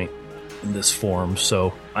this point in this form,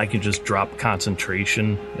 so I can just drop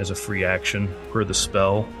concentration as a free action per the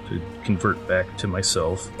spell to convert back to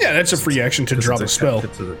myself. Yeah, that's a free action to drop a spell.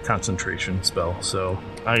 It's a concentration spell, so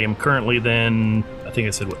I am currently then, I think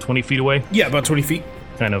I said, 20 feet away? Yeah, about 20 feet.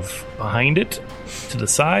 Kind of behind it, to the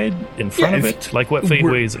side, in front of it? Like what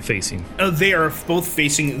way is it facing? They are both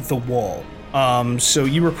facing the wall. So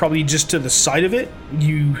you were probably just to the side of it.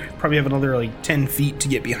 You probably have another 10 feet to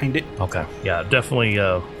get behind it. Okay. Yeah, definitely.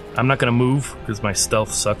 I'm not going to move because my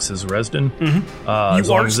stealth sucks as Resden.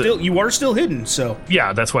 Mm-hmm. You are still hidden, so.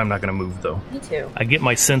 Yeah, that's why I'm not going to move, though. Me too. I get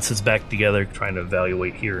my senses back together, trying to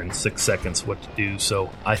evaluate here in 6 seconds what to do.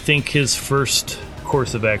 So I think his first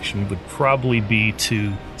course of action would probably be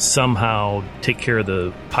to somehow take care of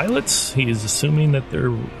the pilots. He is assuming that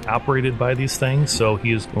they're operated by these things, so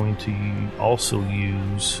he is going to also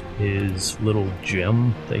use his little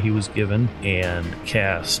gem that he was given and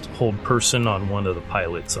cast Hold Person on one of the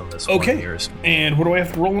pilots on this one nearest. And what do I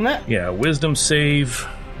have to roll on that? Yeah, Wisdom save,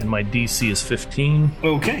 and my DC is 15.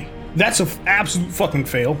 Okay. That's an absolute fucking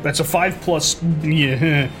fail. That's a 5+.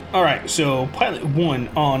 Yeah. All right, so pilot 1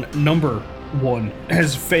 on number 1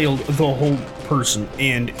 has failed the whole person,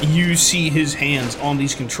 and you see his hands on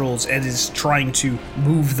these controls and is trying to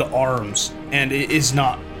move the arms, and it is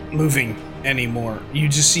not moving anymore. You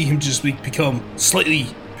just see him just become slightly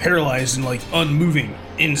paralyzed and unmoving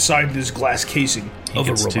inside this glass casing of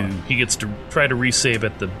a robot. He gets to try to resave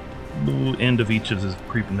at the end of each of his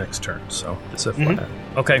next turn, so it's a flat.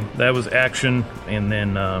 Okay, that was action, and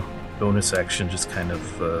then bonus action just kind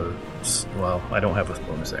of I don't have a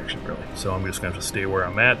bonus action really, so I'm just going to have to stay where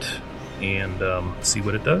I'm at and see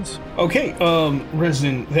what it does. Okay,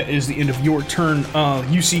 Resident, that is the end of your turn.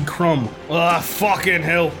 You see Crumb. Fucking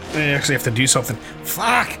hell. I actually have to do something.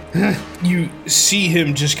 Fuck. You see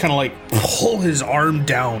him just kind of pull his arm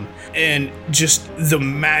down, and just the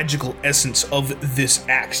magical essence of this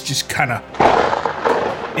axe just kind of,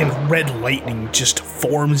 and red lightning just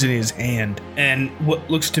forms in his hand, and what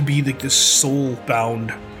looks to be this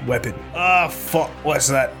soul-bound weapon. Fuck, what's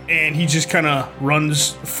that? And he just kind of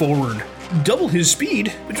runs forward. Double his speed,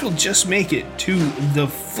 which will just make it to the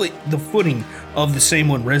footing of the same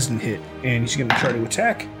one Resident hit. And he's going to try to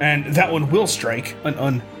attack. And that one will strike an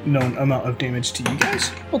unknown amount of damage to you guys.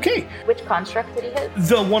 Okay. Which construct did he hit?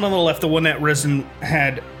 The one on the left, the one that Resident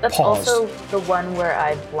had That's paused. Also the one where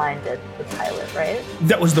I blinded the pilot, right?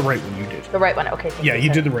 That was the right one you did. The right one, okay. Yeah, you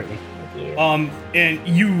did the right one. you. And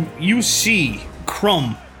you see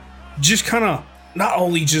Crumb just kind of not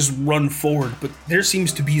only just run forward, but there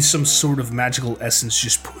seems to be some sort of magical essence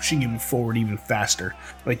just pushing him forward even faster.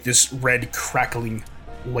 Like this red crackling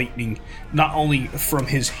lightning, not only from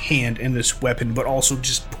his hand and this weapon, but also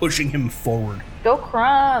just pushing him forward. Go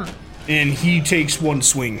Crumb! And he takes one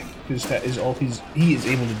swing, because that is all he is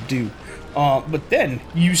able to do. But then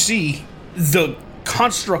you see the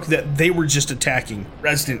construct that they were just attacking,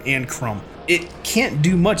 Resident and Crumb. It can't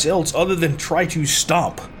do much else other than try to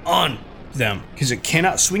stomp on them, because it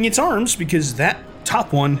cannot swing its arms, because that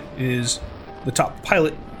top one is, the top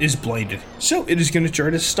pilot is blinded. So it is going to try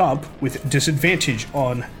to stomp with disadvantage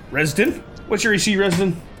on Resden. What's your AC,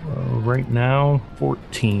 Resden? Right now,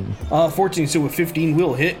 14. 14, so a 15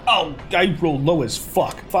 will hit. Oh, I rolled low as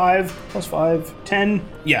fuck. 5 plus 5, 10.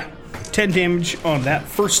 Yeah, 10 damage on that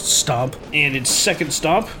first stomp. And its second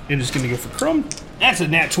stomp, it is going to go for Crumb. That's a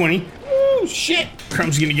nat 20. Oh, shit.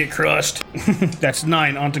 Crumb's going to get crushed. That's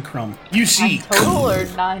 9 onto Crumb. You see... Total or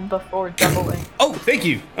 9 before doubling? Oh, thank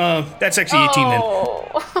you. That's actually 18 then.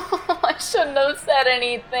 Oh, I shouldn't have said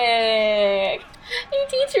anything. Hey,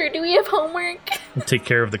 teacher, do we have homework? Take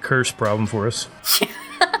care of the curse problem for us.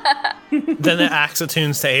 Then the axe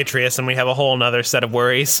attunes to Atreus, and we have a whole nother set of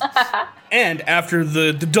worries. And after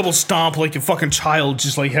the double stomp like a fucking child,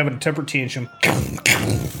 just like having a temper tantrum.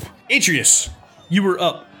 Atreus, you were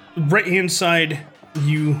up. Right-hand side,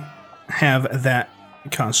 you have that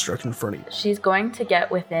construct in front of you. She's going to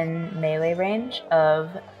get within melee range of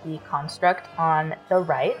the construct on the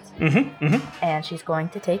right. And she's going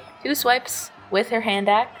to take 2 swipes with her hand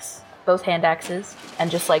axe, both hand axes,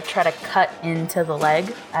 and just like try to cut into the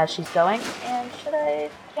leg as she's going. And can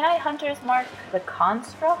I hunter's mark the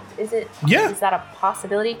construct? Is that a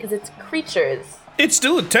possibility? Because it's creatures. It's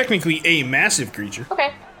still technically a massive creature.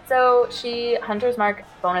 Okay. So she hunter's mark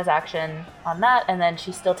bonus action on that, and then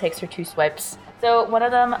she still takes her 2 swipes. So one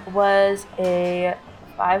of them was a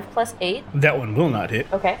 5 plus 8. That one will not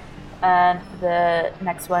hit. Okay. And the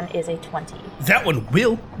next one is a 20. That one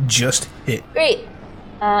will just hit. Great.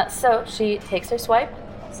 So she takes her swipe.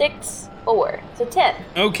 6, 4. So 10.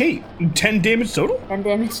 Okay, 10 damage total? 10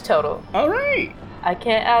 damage total. All right. I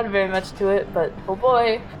can't add very much to it, but oh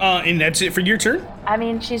boy. And that's it for your turn? I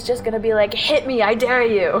mean, she's just gonna be like, hit me, I dare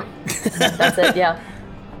you. That's it, yeah.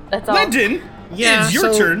 That's all. Lyndon, it's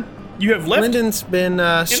your turn. You have left. Lyndon's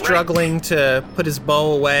been struggling to put his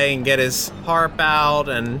bow away and get his harp out,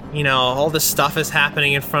 and, all this stuff is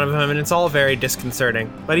happening in front of him, and it's all very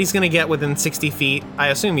disconcerting. But he's going to get within 60 feet. I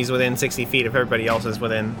assume he's within 60 feet if everybody else is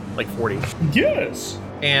within, 40. Yes.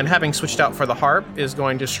 And having switched out for the harp, is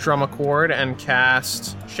going to strum a chord and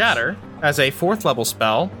cast Shatter as a 4th level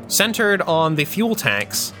spell, centered on the fuel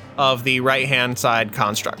tanks of the right-hand side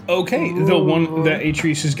construct. Okay, the one that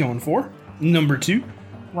Atreus is going for. Number 2.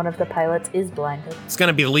 One of the pilots is blinded. It's going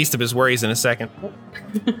to be the least of his worries in a second.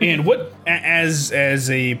 And what, as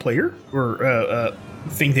a player, or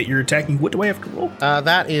thing that you're attacking, what do I have to roll?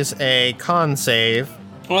 That is a con save.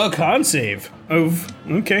 A con save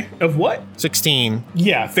of what? 16.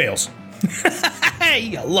 Yeah, fails.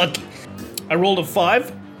 Hey, lucky. I rolled a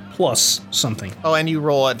 5 plus something. Oh, and you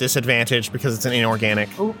roll at disadvantage because it's an inorganic.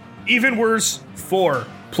 Ooh. Even worse, 4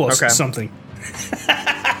 plus something.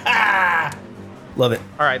 Love it.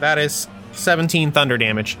 All right, that is 17 thunder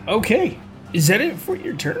damage. Okay. Is that it for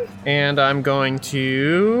your turn? And I'm going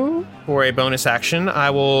to, for a bonus action, I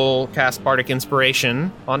will cast Bardic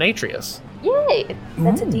Inspiration on Atreus. Yay!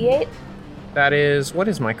 That's a D8. That is, what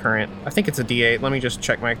is my current? I think it's a D8. Let me just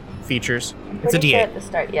check my features. It's a Pretty sure D8. at the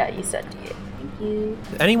start, yeah, you said D8. Thank you.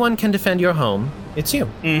 Anyone can defend your home. It's you.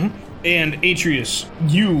 Mm-hmm. And Atreus,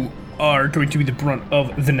 you are going to be the brunt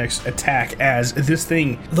of the next attack, as this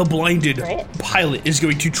thing, the blinded pilot, is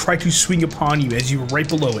going to try to swing upon you as you're right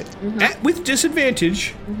below it. With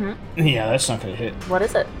disadvantage. Yeah, that's not going to hit. What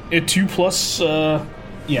is it? A 2 plus,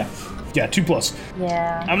 Yeah, 2 plus.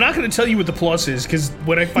 Yeah. I'm not going to tell you what the plus is, because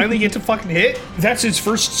when I finally get to fucking hit, that's its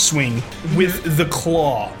first swing with the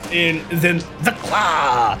claw. And then the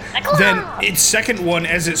claw. Then its second one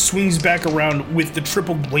as it swings back around with the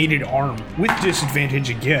triple bladed arm with disadvantage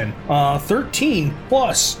again. 13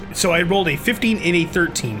 plus. So I rolled a 15 and a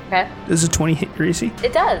 13. Okay. Does a 20 hit your AC?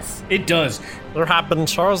 It does. It does. There have been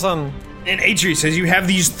chosen. And Atreus, as you have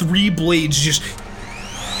these 3 blades just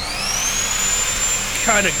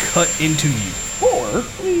kind of cut into you. Or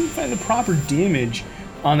you find the proper damage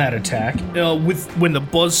on that attack. When the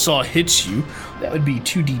buzzsaw hits you, that would be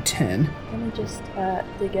 2d10. Let me just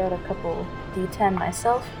dig out a couple d10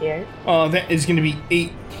 myself here. That is going to be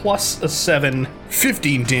 8 plus a 7,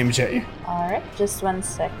 15 damage at you. All right, just 1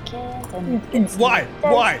 second. And Why?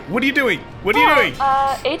 What are you doing? What are you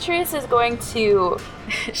doing? Atreus is going to,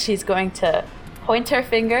 she's going to point her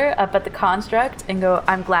finger up at the construct and go,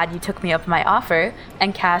 "I'm glad you took me up my offer,"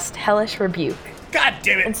 and cast Hellish Rebuke. God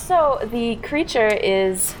damn And it. so the creature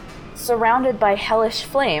is surrounded by hellish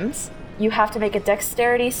flames. You have to make a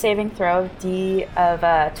dexterity saving throw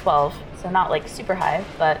of 12. So not like super high,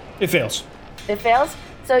 but It fails. it fails.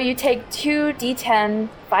 So you take 2d10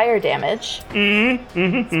 fire damage.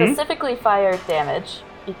 Specifically fire damage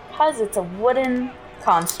because it's a wooden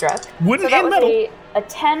construct. Wooden so that and was metal. a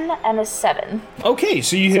 10 and a 7. Okay,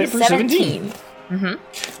 so you hit it for 17.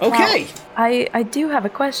 Okay. I do have a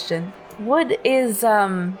question. Wood is,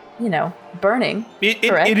 burning,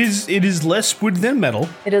 correct? It is less wood than metal.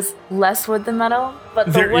 It is less wood than metal, but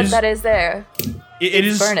the There wood is- that is there, It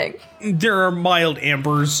is burning. There are mild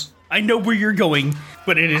ambers. I know where you're going,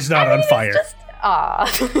 but it is not on fire.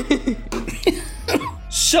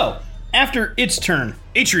 So, after its turn,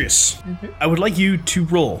 Atreus, I would like you to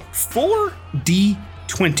roll 4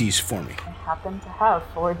 d20s for me. I happen to have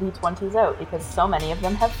 4 d20s out because so many of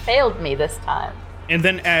them have failed me this time. And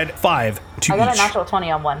then add 5 to I got each. a natural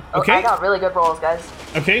 20 on one. Okay. I got really good rolls, guys.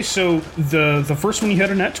 Okay, so the first one you had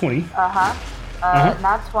a nat 20.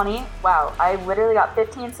 Nat 20. Wow, I literally got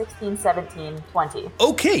 15, 16, 17, 20.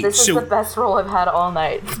 Okay, This is so the best roll I've had all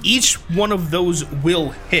night. each one of those will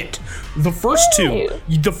hit. The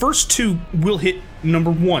first two will hit number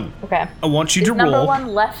 1. Okay. I want you Is to number roll. 1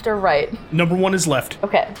 left or right? Number 1 is left.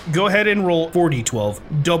 Okay. Go ahead and roll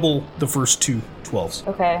 4d12. Double the first 2 12s.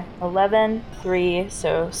 Okay. 11, 3,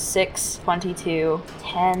 so 6, 22,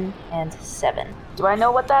 10, and 7. Do I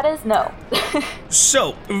know what that is? No.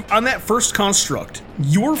 So, on that first construct,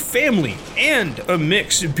 your family and a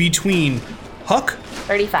mix between Huck,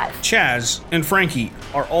 35. Chaz, and Frankie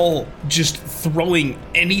are all just throwing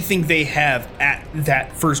anything they have at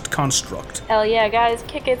that first construct. Hell yeah, guys.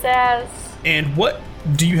 Kick its ass. And what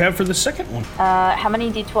do you have for the second one? How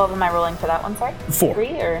many d12 am I rolling for that one, sorry? 4. 3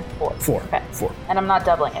 or 4? 4. Okay. 4. And I'm not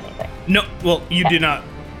doubling anything. No, well, you Okay. did not.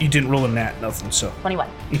 You didn't roll a nat, nothing, so. 21.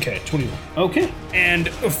 Okay, 21. Okay. And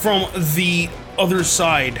from the other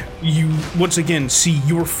side, you once again see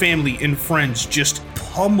your family and friends just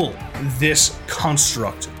pummel this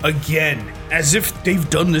construct again, as if they've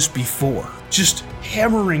done this before. Just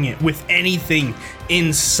hammering it with anything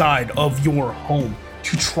inside of your home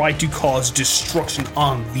to try to cause destruction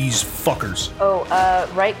on these fuckers. Oh,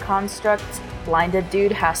 right construct, blinded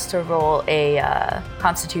dude has to roll a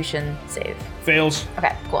constitution save. Fails.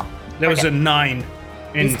 Okay, cool. That was Okay. a 9.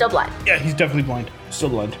 And He's still blind. Yeah, he's definitely blind. Still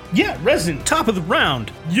blind. Yeah, Resin, top of the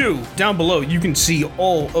round. You, down below, you can see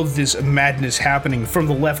all of this madness happening from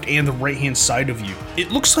the left and the right-hand side of you.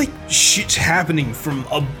 It looks like shit's happening from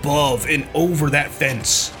above and over that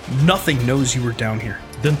fence. Nothing knows you were down here.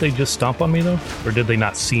 Didn't they just stomp on me, though? Or did they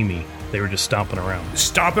not see me? They were just stomping around.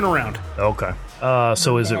 Stomping around. Okay.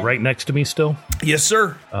 So is it right next to me still? Yes,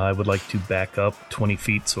 sir. I would like to back up 20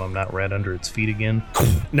 feet so I'm not right under its feet again.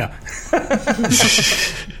 No.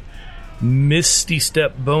 Misty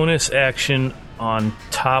Step bonus action on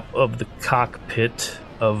top of the cockpit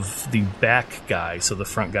of the back guy, so the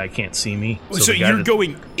front guy can't see me. So the guy you're that-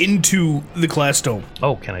 going into the glass dome.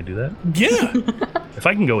 Oh, can I do that? Yeah. If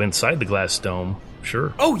I can go inside the glass dome,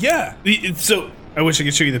 sure. Oh, yeah. So I wish I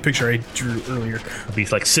could show you the picture I drew earlier. I'll be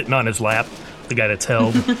like sitting on his lap, the guy that's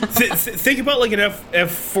held. Think about like an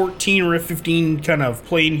F-14 or F-15 kind of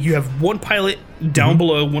plane. You have one pilot down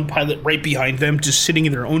below, one pilot right behind them, just sitting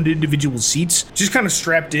in their own individual seats, just kind of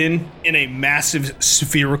strapped in a massive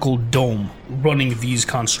spherical dome running these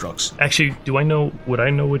constructs. Actually, would I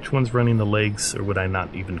know which one's running the legs, or would I not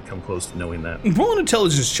even come close to knowing that? Roll an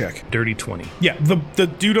intelligence check. Dirty 20. Yeah, the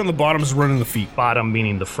dude on the bottom is running the feet. Bottom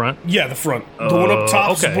meaning the front? Yeah, the front. The one up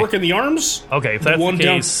top is okay. working the arms. Okay, if that's one the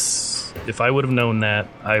down- case, if I would have known that,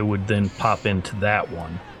 I would then pop into that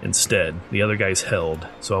one instead. The other guy's held,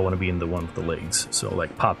 so I want to be in the one with the legs. So,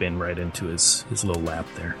 like, pop in right into his little lap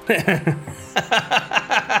there.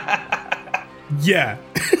 Yeah.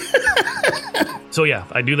 So, yeah,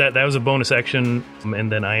 I do that. That was a bonus action,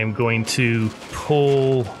 and then I am going to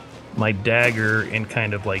pull my dagger and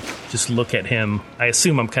kind of, like, just look at him. I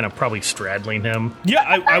assume I'm kind of probably straddling him. Yeah,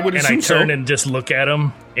 I would And I assume turn so. and just look at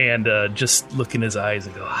him and just look in his eyes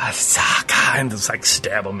and go, and just like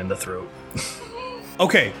stab him in the throat.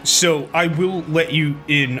 Okay, so I will let you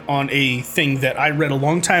in on a thing that I read a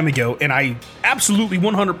long time ago, and I absolutely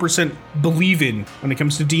 100% believe in when it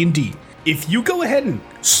comes to D&D. If you go ahead and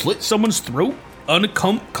slit someone's throat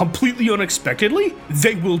completely unexpectedly,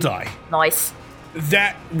 they will die. Nice.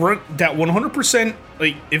 that 100%,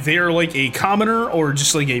 like, if they are like a commoner or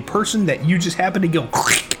just like a person that you just happen to go,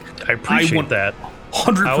 I appreciate that.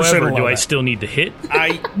 100%. However, do I that. still need to hit?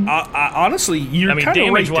 I honestly, you're I mean, kind of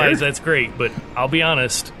right damage-wise, there. that's great, but I'll be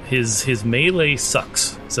honest, his melee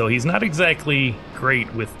sucks. So he's not exactly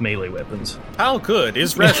great with melee weapons. How good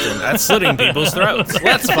is Reston at slitting people's throats?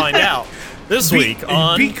 Let's find out this week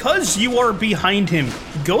on... Because you are behind him,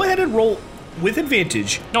 go ahead and roll with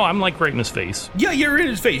advantage. No, I'm like right in his face. Yeah, you're in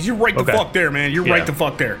his face. You're right the Okay. fuck there, man. You're Yeah. right the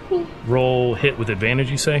fuck there. Roll hit with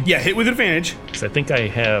advantage, you say? Yeah, hit with advantage. 'Cause I think I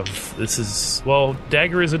have,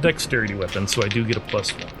 dagger is a dexterity weapon, so I do get a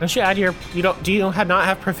 +1. Don't you add your... Do you not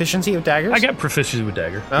have proficiency of daggers? I got proficiency with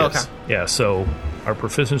dagger. Oh, yes. okay. Yeah, so our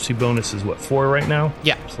proficiency bonus is what, 4 right now?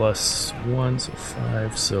 Yeah. +1, so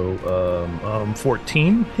 5, so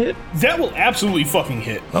 14 hit? That will absolutely fucking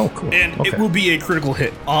hit. Oh, cool. And Okay. it will be a critical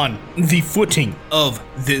hit on the footing of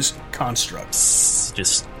this construct.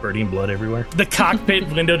 Just spurting blood everywhere. The cockpit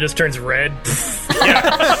window just turns red.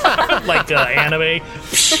 Yeah. Like anime.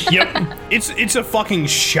 Yep. It's a fucking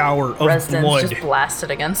shower of Resden's blood. just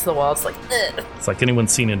blasted against the wall. It's like, ugh. It's like anyone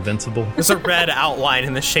seen Invincible? There's a red outline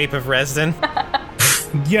in the shape of Resden.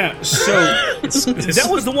 Yeah, so that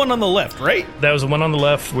was the one on the left, right? That was the one on the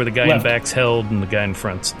left where the guy in Left. back's held and the guy in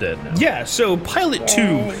front's dead now. Yeah, so pilot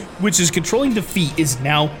 2, which is controlling the feet, is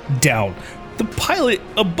now down. The pilot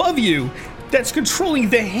above you that's controlling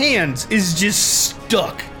the hands is just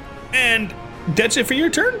stuck. And that's it for your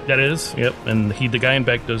turn? That is, yep. And the guy in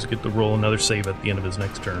back does get to roll another save at the end of his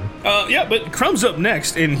next turn. Yeah, but Crumb's up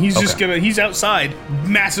next, and he's just Okay. he's outside,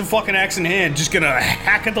 massive fucking axe in hand, just gonna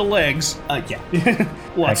hack at the legs. Yeah.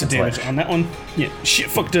 Lots of Hack and damage slash. on that one. Yeah,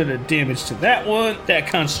 shit fuck ton of damage to that one. That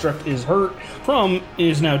construct is hurt. Crumb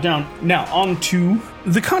is now down. Now, on to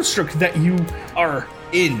the construct that you are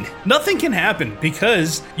in. Nothing can happen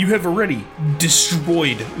because you have already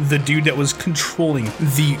destroyed the dude that was controlling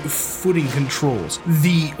the footing controls.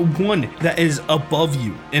 The one that is above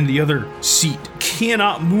you in the other seat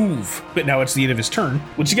cannot move. But now it's the end of his turn.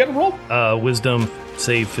 What you got to roll? Wisdom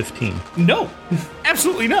save 15. No,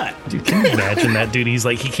 absolutely not. Dude, can you imagine that dude? He's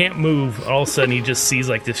like, he can't move. All of a sudden, he just sees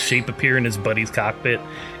like this shape appear in his buddy's cockpit,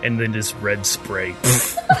 and then this red spray.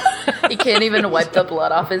 He can't even wipe the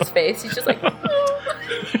blood off his face. He's just like,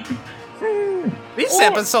 This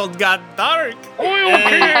episode got dark.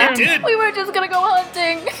 It did. we were just gonna go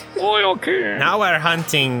hunting. Oil can. Now we're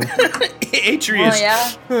hunting. Atreus.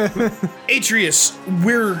 Oh yeah, Atreus,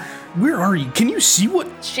 where are you? Can you see what?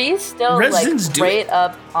 she's still Resden's like doing- right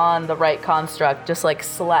up on the right construct, just like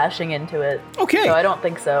slashing into it. Okay. So I don't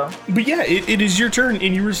think so. But yeah, it is your turn,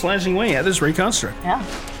 and you were slashing away at this ray construct.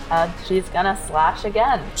 Yeah, she's gonna slash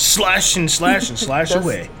again. Slash and slash and slash Just-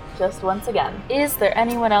 away. Just once again. Is there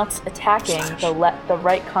anyone else attacking the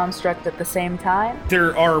right construct at the same time?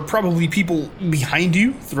 There are probably people behind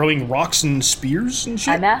you throwing rocks and spears and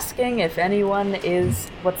shit. I'm asking if anyone is,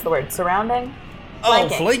 what's the word, surrounding? Oh,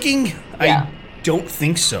 flanking? Yeah. I don't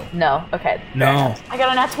think so. No, okay. No. fair enough. I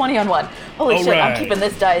got a nat 20 on one. Holy shit, Alright. I'm keeping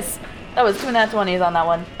this dice. That was 2 nat 20s on that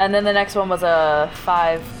one. And then the next one was a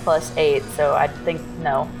 5 plus 8, so I think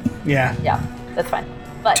no. Yeah. Yeah, that's fine.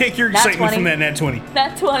 But Take your nat excitement 20, from that nat 20.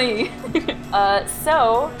 Nat 20.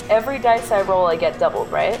 So every dice I roll, I get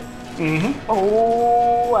doubled, right? Mm-hmm.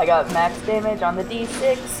 Oh, I got max damage on the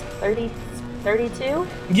d6. 32?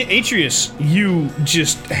 Yeah, Atreus, you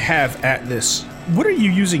just have at this. What are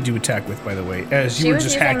you using to attack with, by the way, as you She were was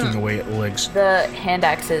just using- hacking away at the legs? The hand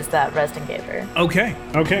axes that Resden gave her. Okay.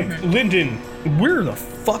 Lyndon, where the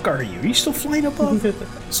fuck are you? Are you still flying above?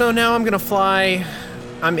 So now I'm gonna fly.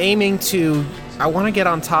 I'm aiming to. I want to get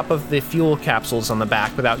on top of the fuel capsules on the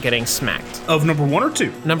back without getting smacked. Of number 1 or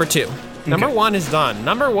 2? Number 2. Number 1 is done.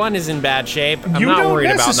 Number 1 is in bad shape. I'm you not don't worried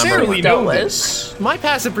about number necessarily 1. know Don't this. My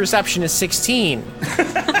passive perception is 16.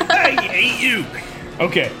 I hate you.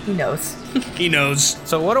 Okay, He knows. he knows.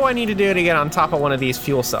 So what do I need to do to get on top of one of these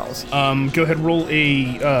fuel cells? Go ahead and roll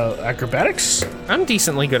a acrobatics. I'm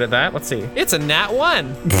decently good at that. Let's see. It's a nat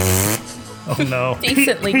 1. Oh no.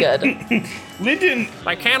 Decently good. Lyndon,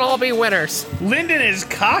 I can't all be winners. Lyndon, as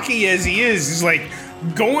cocky as he is like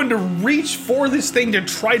going to reach for this thing to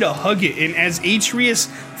try to hug it, and as Atreus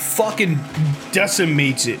fucking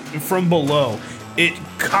decimates it from below, it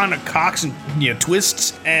kind of cocks and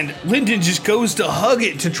twists, and Lyndon just goes to hug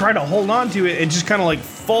it to try to hold on to it, and just kind of like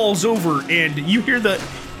falls over, and you hear the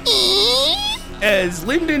as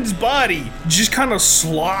Lyndon's body just kind of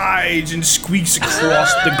slides and squeaks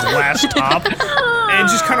across the glass top and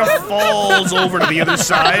just kind of falls over to the other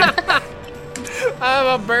side. I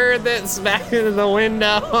have a bird that smacked into the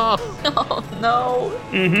window. Oh, no.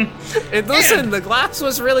 Listen, the glass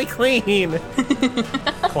was really clean.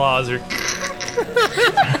 Claws are.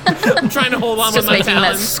 I'm trying to hold on with Just my making that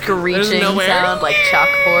talons. screeching nowhere. sound like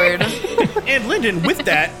chalkboard. And Lyndon, with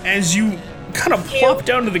that, as you kind of plop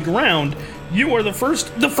down to the ground, you are the first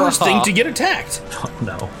thing to get attacked. Oh,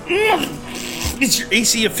 no. It's your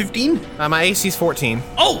AC of 15? My AC's 14.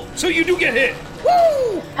 Oh, so you do get hit.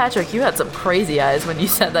 Woo! Patrick, you had some crazy eyes when you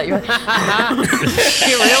said that. You were like,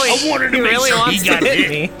 He really, I wanted to he make really sure wants he got to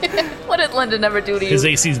hit hit. me. what did Lyndon ever do to you? His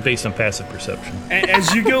AC is based on passive perception.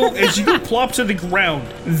 As you go plop to the ground,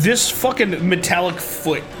 this fucking metallic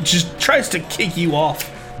foot just tries to kick you off.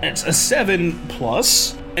 It's a 7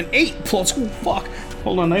 plus, an 8 plus. Oh, fuck.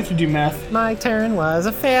 Hold on, I have to do math. My turn was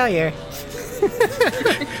a failure.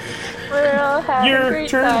 We're all having Your great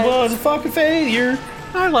turn times. was a fucking failure.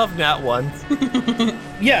 I love nat ones.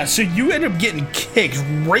 Yeah, so you end up getting kicked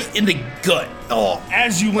right in the gut. Oh,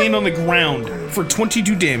 as you land on the ground for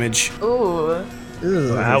 22 damage. Ooh.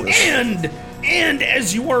 Ouch. And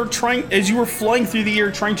as you are flying through the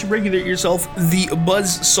air trying to regulate yourself, the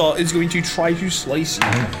buzzsaw is going to try to slice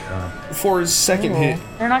you for a second hit.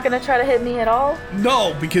 They're not going to try to hit me at all?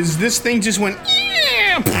 No, because this thing just went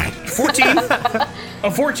 14. A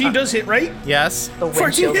 14 does hit, right? Yes. The 14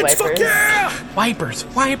 windshield hits, fuck wipers.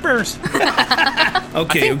 yeah! Wipers.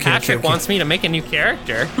 Okay, Patrick wants me to make a new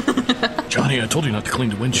character. Johnny, I told you not to clean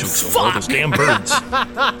the windshield, so all Fuck. those damn birds.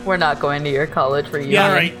 We're not going to your college reunion. Yeah,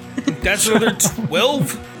 all right. That's another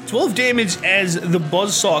 12 damage as the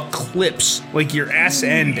buzzsaw clips like your ass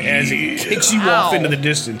end as it kicks you off Ow. into the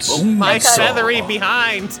distance. My That kind of- feathery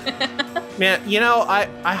behind. Man, you know,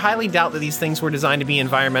 I highly doubt that these things were designed to be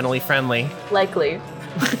environmentally friendly. Likely.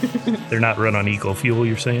 They're not run on eco fuel,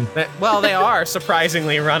 you're saying? Well, they are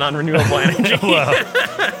surprisingly run on renewable energy.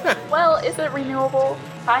 Well, is it renewable?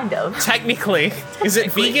 Kind of. Technically. Is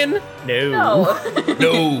it vegan? No. No.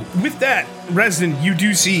 No. With that, Resident, you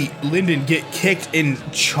do see Lyndon get kicked and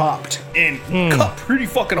chopped and cut pretty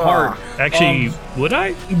fucking hard. Actually, would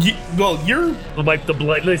I? You're Like the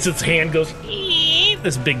blood, his hand goes,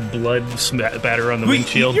 this big blood spatter on the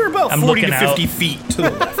windshield. You're about I'm 40 to looking 50 out. feet to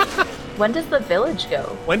the left. When does the village go?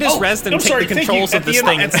 When does Oh, Resden I'm take sorry, the thank controls you. of At the this end-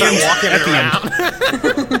 thing and at the start end- walking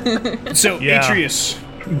it around? So, Yeah. Atreus,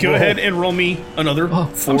 go Whoa. ahead and roll me another 4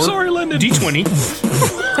 I'm sorry, Lyndon. D20.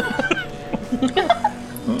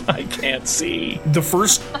 I can't see. The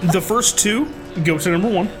first two go to number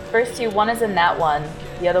 1. First two, one is in that one.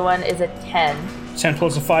 The other one is a 10. 10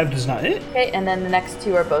 plus a 5 does not hit. Okay, and then the next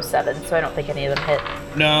two are both 7, so I don't think any of them hit.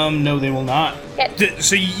 No, they will not. Okay.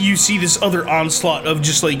 So you see this other onslaught of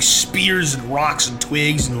just like spears and rocks and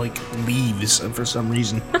twigs and like leaves for some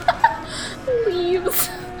reason. Leaves.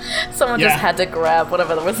 Someone Yeah. just had to grab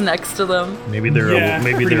whatever was next to them. Maybe they're Yeah,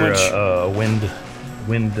 maybe pretty they're much.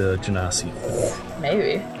 wind genasi,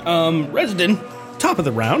 Maybe. Resident, top of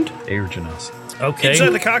the round. air genasi. Okay. Inside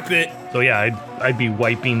the cockpit. So yeah, I'd be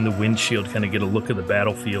wiping the windshield, kind of get a look of the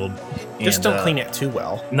battlefield. Just and, don't clean it too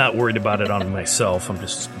well. Not worried about it on myself. I'm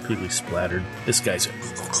just completely splattered. This guy's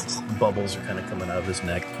bubbles are kind of coming out of his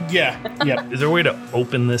neck. Yeah, yep. Is there a way to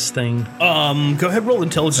open this thing? Go ahead, roll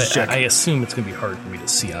intelligence check. I assume it's gonna be hard for me to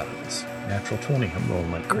see out of this. Natural 20. I'm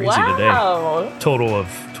rolling like crazy today. Wow. Total of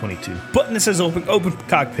 22. Button that says open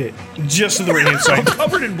cockpit, just to the right hand side,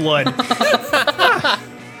 covered in blood.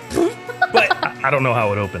 But I don't know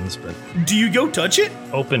how it opens, but do you go touch it?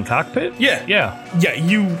 open cockpit? Yeah. Yeah. Yeah,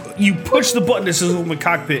 you push the button that says open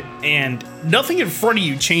cockpit, and nothing in front of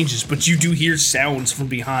you changes, but you do hear sounds from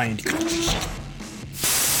behind.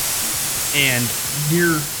 And near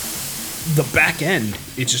the back end,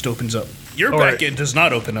 it just opens up. Your All back right. end does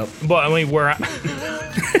not open up. But I mean, where I.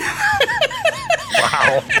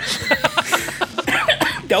 Wow.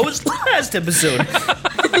 That was last episode.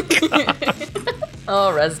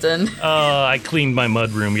 Oh, Resden. I cleaned my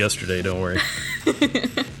mud room yesterday, don't worry.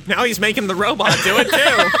 Now he's making the robot do it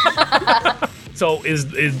too. So is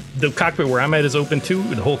the cockpit where I'm at is open too?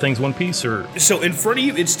 The whole thing's one piece, or So in front of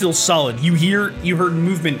you, it's still solid. You heard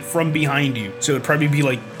movement from behind you. So it'd probably be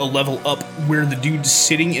like a level up where the dude's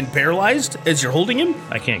sitting and paralyzed as you're holding him.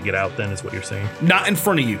 I can't get out? Then is what you're saying? Not in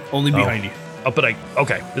front of you, only behind you. Oh, but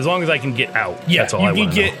okay. As long as I can get out, Yeah, that's all you I can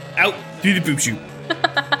want to get out through the poop chute.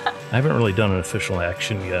 I haven't really done an official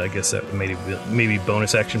action yet. I guess that maybe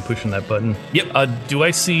bonus action pushing that button. Yep. Do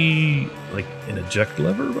I see like an eject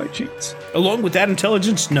lever by chance? Along with that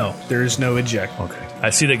intelligence, no, there is no eject. Okay. I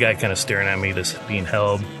see the guy kind of staring at me, this being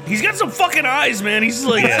held. He's got some fucking eyes, man. He's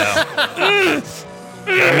like, Yeah. I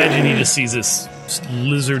imagine he just sees this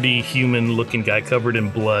lizardy human looking guy covered in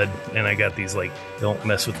blood, and I got these like don't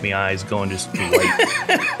mess with me eyes going just white.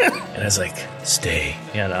 And I was like, stay.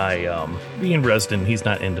 And I being Resden, he's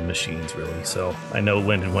not into machines really, so I know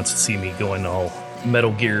Lyndon wants to see me going all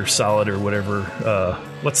Metal Gear Solid or whatever.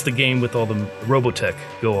 What's the game with all the Robotech?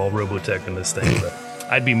 Go all Robotech in this thing. But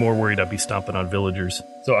I'd be more worried I'd be stomping on villagers.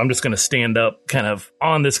 So I'm just going to stand up kind of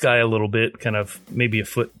on this guy a little bit, kind of maybe a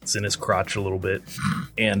foot's in his crotch a little bit,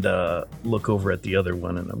 and look over at the other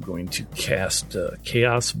one, and I'm going to cast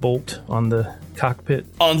Chaos Bolt on the cockpit.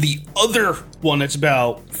 On the other one, that's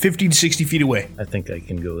about 50 to 60 feet away. I think I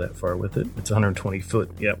can go that far with it. It's 120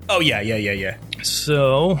 foot. Yep. Oh, yeah.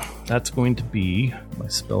 So that's going to be my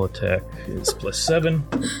spell attack is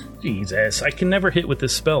 +7. Jesus, I can never hit with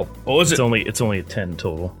this spell. What was it? It's only a 10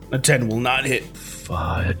 total. A 10 will not hit.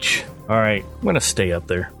 Fudge. All right, I'm gonna stay up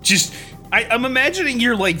there. Just, I'm imagining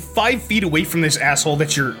you're like 5 feet away from this asshole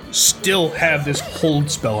that you're still have this hold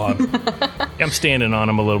spell on. I'm standing on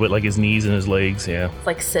him a little bit, like his knees and his legs. Yeah. It's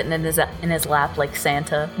like sitting in his lap like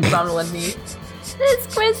Santa. He's on one knee.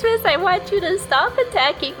 This Christmas, I want you to stop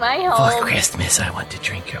attacking my home. For Christmas, I want to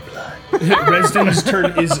drink your blood. Resden's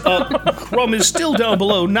turn is up. Crumb is still down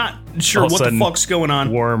below, not sure what the fuck's going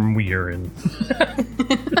on. Warm urine.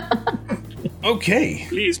 Okay.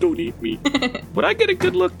 Please don't eat me. Would I get a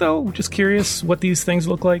good look, though? Just curious what these things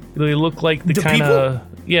look like. Do they look like the kind of...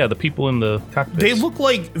 Yeah, the people in the cockpit. They look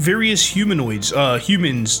like various humanoids.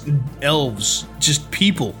 Humans, elves, just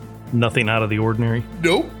people. Nothing out of the ordinary?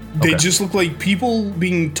 Nope. They just look like people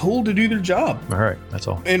being told to do their job. All right, that's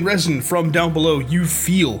all. And Resden, from down below, you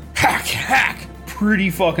feel hack pretty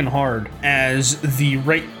fucking hard as the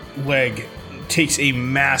right leg takes a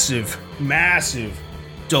massive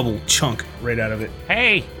double chunk right out of it.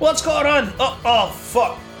 Hey! What's going on? Oh,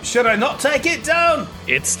 fuck. Should I not take it down?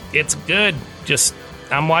 It's good. Just,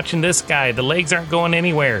 I'm watching this guy. The legs aren't going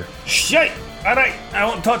anywhere. Shit! Alright, I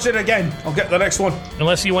won't touch it again. I'll get the next one.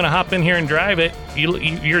 Unless you want to hop in here and drive it. You're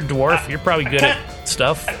a dwarf. You're probably good at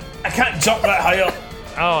stuff. I can't jump that high up.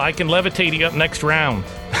 Oh, I can levitate you up next round.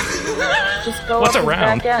 Just go What's up a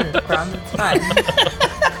round? back end, Crumb. It's fine.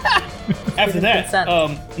 After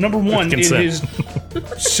that, number one is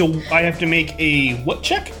so I have to make a what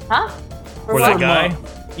check? Huh? For that guy?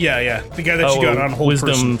 Yeah. The guy that you got on hold.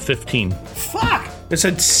 Wisdom 15. Fuck! It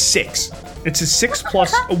said 6. It's a 6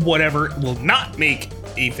 plus whatever. It will not make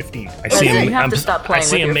a 15. I see him. You have to stop playing I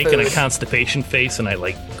see with him your making food. a constipation face, and I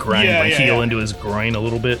like grind my heel into his groin a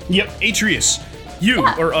little bit. Yep, Atreus, you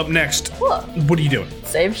are up next. Cool. What are you doing?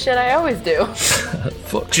 Same shit I always do.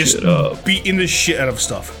 Fuck Just shit up. beating the shit out of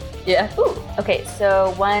stuff. Yeah. Ooh. Okay,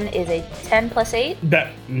 so one is a 10 plus 8.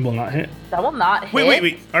 That will not hit. That will not hit.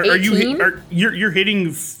 Wait. Are you 18? you're hitting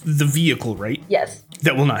the vehicle, right? Yes.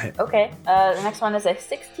 That will not hit. Okay. The next one is a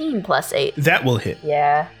 16 plus 8. That will hit.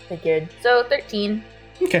 Yeah, figured. So 13.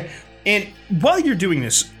 Okay. And while you're doing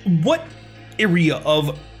this, what area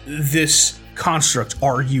of this construct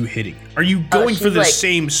are you hitting? Are you going for the like-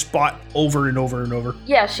 same spot over and over and over?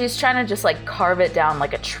 Yeah, she's trying to just like carve it down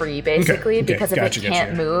like a tree, basically, Okay, because if gotcha, it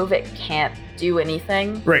can't gotcha. move, it can't do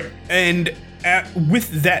anything. Right. And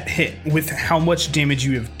with that hit, with how much damage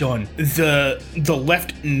you have done, the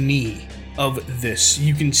left knee of this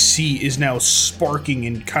you can see is now sparking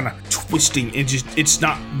and kind of twisting, and just it's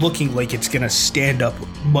not looking like it's gonna stand up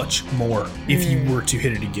much more if you were to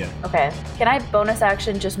hit it again. Okay. Can I bonus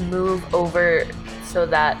action just move over so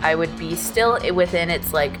that I would be still within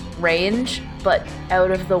its like range, but out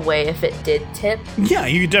of the way if it did tip? Yeah,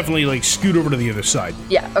 you could definitely like scoot over to the other side.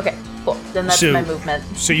 Yeah, okay, cool. Then that's So- my movement.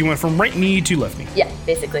 So you went from right knee to left knee. Yeah,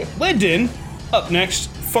 basically. Lyndon, up next,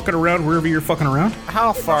 fucking around wherever you're fucking around.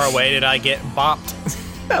 How far away did I get bopped?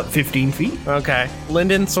 About 15 feet. Okay.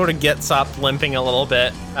 Lyndon sort of gets up, limping a little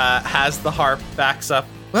bit, has the harp, backs up.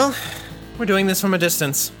 Well, we're doing this from a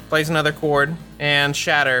distance. Plays another chord, and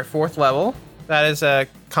Shatter, 4th level. That is a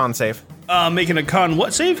con save. Making a con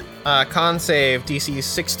what save? Con save, DC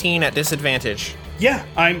 16 at disadvantage. Yeah,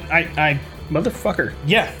 I motherfucker.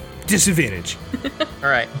 Yeah, disadvantage. All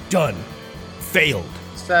right. Done. Failed.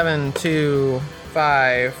 7, 2,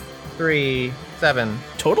 5, 3, 7.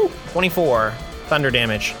 Total? 24 thunder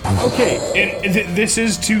damage. Okay, and this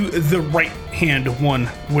is to the right hand one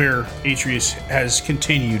where Atreus has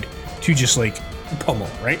continued to just like pummel,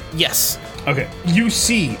 right? Yes. Okay, you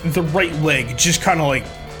see the right leg just kind of like,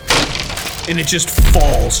 and it just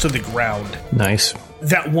falls to the ground. Nice.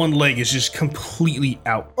 That one leg is just completely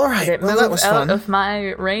out. All right. Did it Well, move that was out fun. of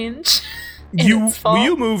my range? its fault?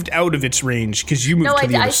 You moved out of its range because you moved No, to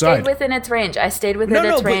the I other stayed side. within its range. I stayed within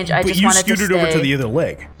its range. I but just you wanted to scooted over to stay- the other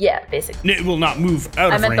leg. Yeah, basically. It will not move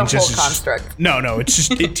out I of meant the range. whole It's just- construct. No, it's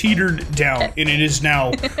just it teetered down, and it is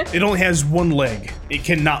now. It only has one leg. It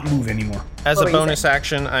cannot move anymore. As What a were you bonus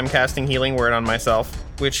action, I'm casting Healing Word on myself,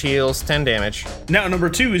 which heals 10 damage. Now, number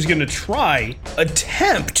 2 is going to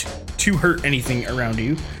attempt to hurt anything around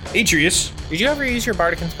you. Atreus. Did you ever use your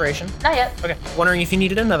Bardic Inspiration? Not yet. Okay, wondering if you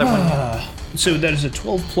needed another one. So that is a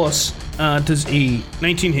 12 plus. Does a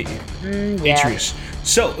 19 hit you? Yeah. Atreus.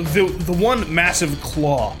 So the one massive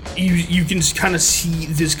claw, you can kind of see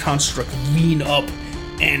this construct lean up,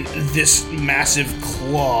 and this massive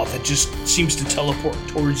claw that just seems to teleport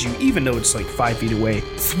towards you, even though it's like 5 feet away.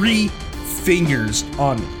 3 fingers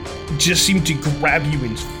on just seem to grab you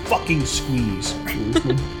and fucking squeeze.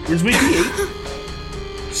 Where's my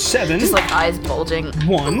D8? 7. Just like eyes bulging.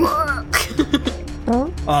 1.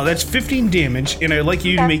 That's 15 damage, and I'd like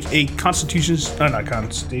you to make a Constitution. Not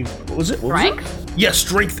Constitution. What was it? What was it? Strength? Yeah,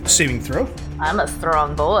 Strength saving throw. I'm a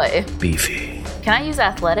strong boy. Beefy. Can I use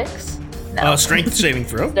athletics? No. Strength saving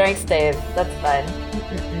throw. Strength save. That's fine.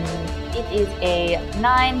 It is a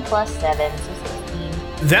 9 plus 7, so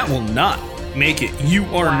 16. That will not make it. You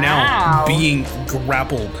are now Wow. being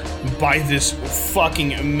grappled by this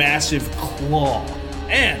fucking massive claw.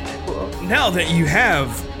 And now that you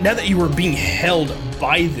are being held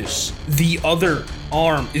by this, the other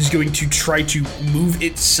arm is going to try to move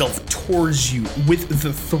itself towards you with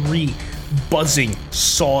the 3 buzzing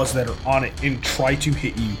saws that are on it and try to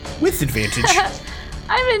hit you with advantage.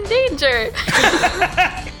 I'm in danger.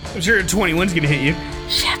 I'm sure a 21's gonna hit you.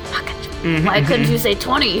 Shit, fucking. Why couldn't you say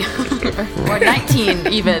 20? or 19,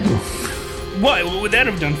 even? What would that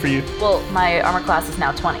have done for you? Well, my armor class is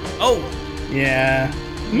now 20. Oh, yeah.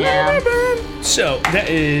 Yeah. So that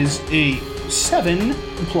is a 7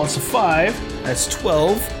 plus a 5. That's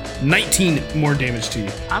 12. 19 more damage to you.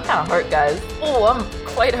 I'm kind of hurt, guys. Oh, I'm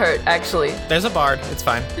quite hurt, actually. There's a bard, it's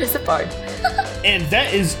fine. There's a bard. And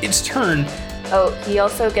that is its turn. Oh, he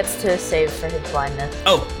also gets to save for his blindness.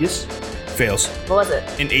 Oh, yes. Fails. What was it?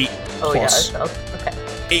 An 8 Oh, plus. yeah, it failed. Okay.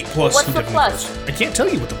 8 plus. What's the definitely plus? fails. I can't tell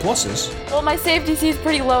you what the plus is. Well, my save DC is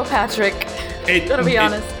pretty low, Patrick. Gotta be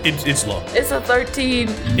honest. It's low. It's a 13.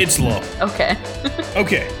 It's low. Okay.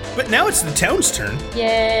 Okay. But now it's the town's turn.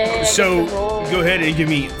 Yay. I So get to roll. go ahead and give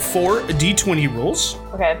me 4 d20 rolls.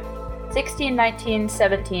 Okay. 16, 19,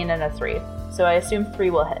 17, and a 3. So I assume 3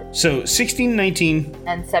 will hit. So 16, 19.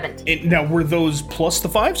 And 17. Now, were those plus the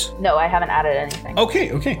 5s? No, I haven't added anything.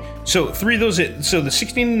 Okay. So 3 of those hit. So the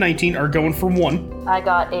 16 and 19 are going for 1. I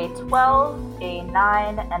got a 12, a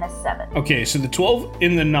 9, and a 7. Okay, so the 12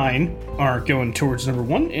 and the 9 are going towards number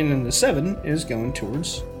 1, and then the 7 is going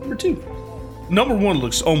towards number 2. Number 1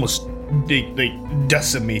 looks almost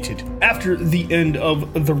decimated. After the end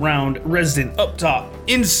of the round, Resident up top,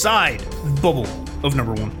 inside the bubble of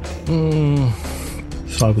number 1.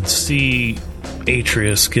 So I would see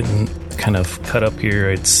Atreus getting kind of cut up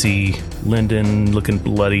here. I'd see Lyndon looking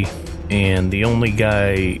bloody. And the only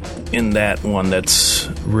guy in that one that's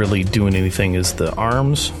really doing anything is the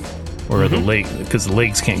arms or the leg, because the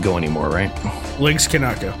legs can't go anymore, right? Legs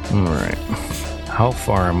cannot go. All right. How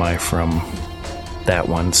far am I from that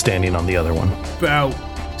one standing on the other one? About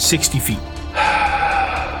 60 feet.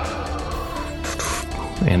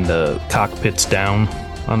 And the cockpit's down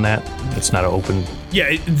on that? It's not open.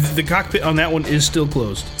 Yeah, the cockpit on that one is still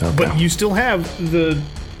closed. Okay. But you still have the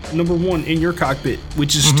number 1 in your cockpit,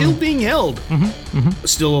 which is still being held.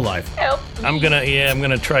 Still alive. Help. I'm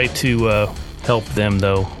gonna try to help them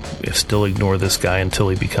though. Still ignore this guy until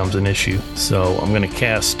he becomes an issue. So I'm gonna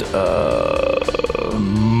cast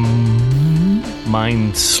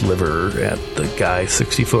Mind Sliver at the guy,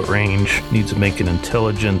 60-foot range. Needs to make an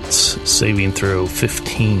intelligence saving throw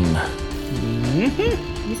 15.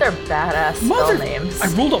 These are badass spell names. I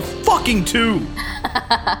rolled a fucking 2.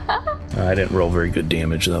 I didn't roll very good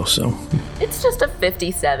damage though, so. It's just a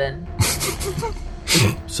 57.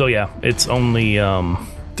 So yeah, it's only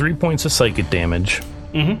 3 points of psychic damage.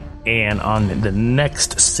 And on the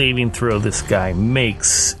next saving throw this guy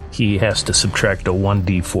makes, he has to subtract a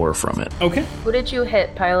 1d4 from it. Okay. Who did you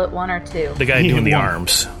hit, pilot 1 or 2? The guy He doing hit the one.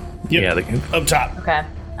 arms. Yep. Yeah, Up top. Okay.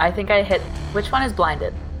 I think I hit. Which one is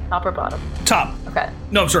blinded? Top or bottom? Top. Okay.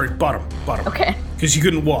 No, I'm sorry. Bottom. Okay. Because you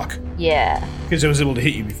couldn't walk. Yeah. Because I was able to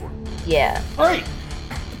hit you before. Yeah. All right.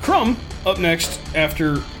 Crumb up next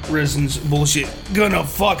after Resin's bullshit. Gonna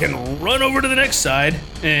fucking run over to the next side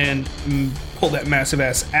and pull that massive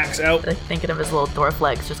ass axe out. Like thinking of his little dwarf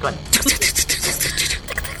legs just going.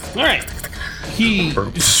 All right. He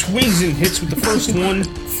swings and hits with the first one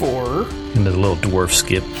for and the little dwarf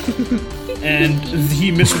skip. and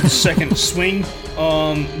he missed with the second swing.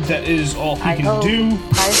 That is all he can do.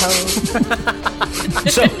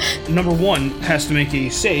 So, number 1 has to make a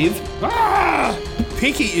save.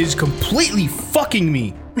 Pinky is completely fucking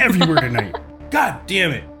me everywhere tonight. God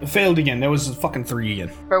damn it. I failed again. That was a fucking 3 again.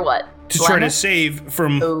 For what? To try to save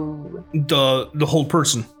from the whole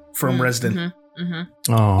person from Resden.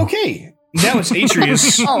 Oh. Okay, now it's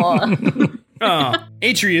Atreus.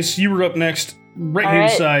 Atreus, you were up next.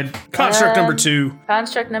 Right-hand side. Construct number 2.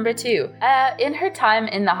 Construct number 2. In her time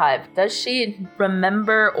in the hive, does she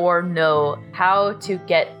remember or know how to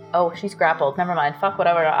get... Oh, she's grappled. Never mind. Fuck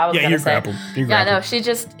whatever I was gonna say. You're grappled.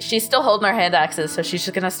 No, she's still holding her hand axes, so she's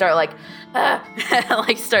just gonna start like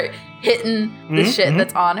start hitting the shit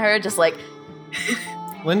that's on her, just like...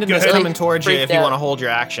 Lyndon is coming towards you if you want to hold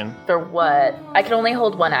your action. For what? I can only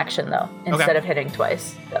hold 1 action though, instead of hitting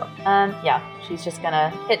twice. So, yeah, she's just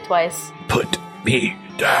gonna hit twice. Put me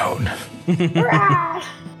down.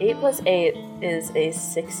 8 plus 8 is a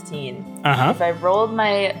 16. If I rolled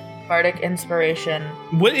my Bardic Inspiration...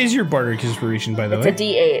 What is your Bardic Inspiration, by the way? It's a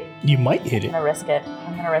D8. You might hit it. I'm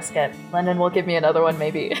gonna risk it. Lyndon will give me another one,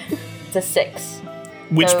 maybe. It's a 6.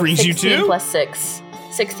 Which so brings you to? 16 plus 6.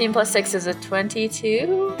 16 plus 6 is a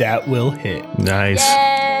 22. That will hit. Nice.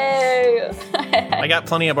 Yay! I got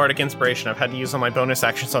plenty of Bardic Inspiration. I've had to use all my bonus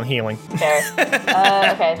actions on healing. Fair.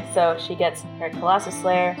 Okay, so she gets her Colossus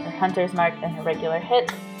Slayer, her Hunter's Mark, and her regular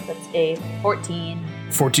hit. That's a 14.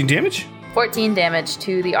 14 damage? 14 damage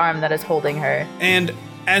to the arm that is holding her. And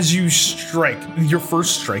as you strike, your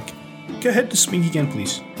first strike, go ahead to swing again,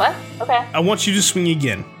 please. What? Okay. I want you to swing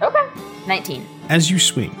again. Okay. 19. As you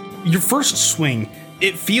swing, your first swing,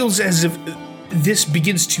 it feels as if this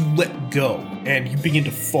begins to let go and you begin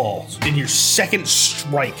to fall. In your second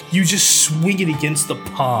strike, you just swing it against the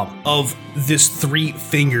palm of this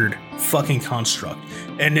 3-fingered fucking construct.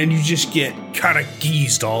 And then you just get kind of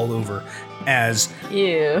geezed all over as...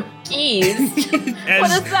 Ew. Geezed? What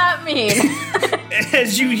does that mean?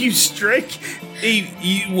 As you strike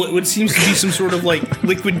what seems to be some sort of like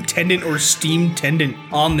liquid tendon or steam tendon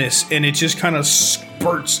on this, and it just kind of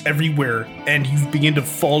spurts everywhere, and you begin to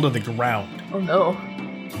fall to the ground. Oh no.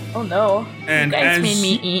 Oh no. And you guys made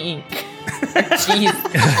me ink.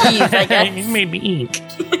 Jeez, I guess. You made me ink.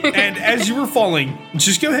 And as you were falling,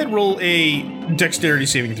 just go ahead and roll a dexterity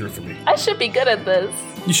saving throw for me. I should be good at this.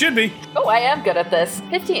 You should be. Oh, I am good at this.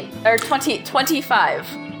 15. Or 25.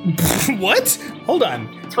 What? Hold on.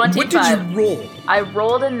 25. What did you roll? I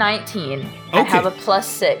rolled a 19. Okay. I have a plus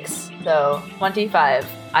 6, so 25.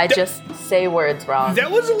 I just say words wrong. That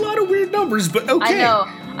was a lot of weird numbers, but okay.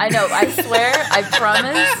 I know. I swear, I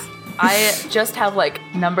promise. I just have like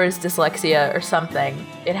numbers dyslexia or something.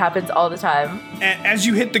 It happens all the time. As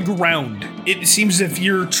you hit the ground, it seems as if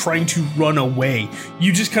you're trying to run away.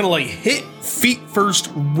 You just kind of like hit feet first,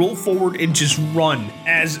 roll forward, and just run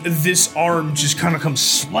as this arm just kind of comes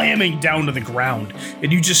slamming down to the ground.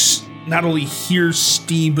 And you just not only hear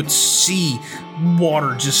steam, but see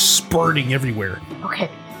water just spurting everywhere. Okay,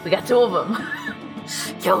 we got 2 of them.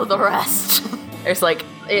 Kill the rest. There's like,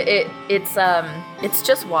 it's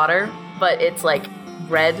just water, but it's like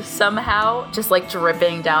red somehow, just like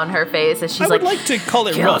dripping down her face as she's I would like to call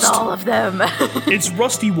it killed rust. all of them. It's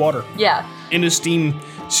rusty water. Yeah. In a steam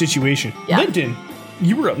situation. Yeah. Lyndon,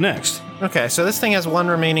 you were up next. Okay, so this thing has 1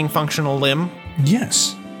 remaining functional limb.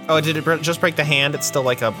 Yes. Oh, did it just break the hand? It's still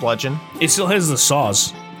like a bludgeon? It still has the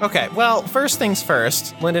saws. Okay, well, first things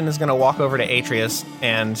first, Lyndon is going to walk over to Atreus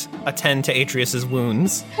and attend to Atreus's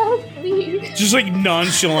wounds. Help me. Just like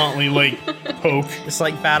nonchalantly, like, poke. Just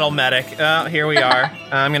like battle medic. Here we are.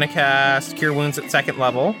 I'm going to cast Cure Wounds at 2nd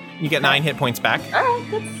level. You get 9 hit points back. All right,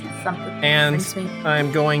 that's something. And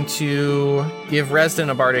I'm going to give Resden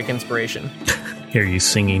a Bardic Inspiration. Hear you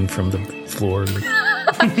singing from the floor.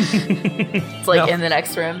 It's like in the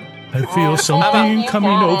next room. I feel something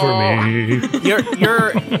coming over me.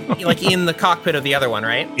 You're like in the cockpit of the other one,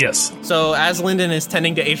 right? Yes. So as Lyndon is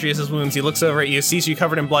tending to Atreus' wounds, he looks over at you, sees you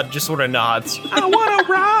covered in blood, just sort of nods. I want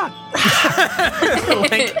to rock.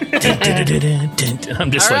 I'm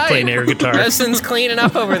just like playing air guitar. Reston's cleaning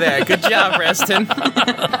up over there. Good job, Reston.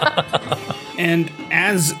 And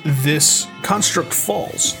as this construct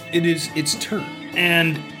falls, it is its turn.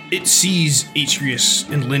 And it sees Atreus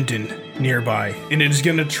and Lyndon nearby, and it is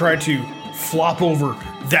going to try to flop over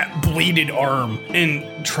that bladed arm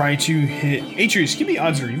and try to hit Atreus. Give me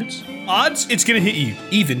odds or evens. Odds, it's going to hit you.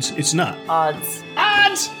 Evens, it's not. Odds,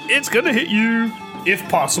 it's going to hit you, if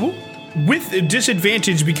possible. With a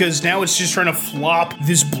disadvantage, because now it's just trying to flop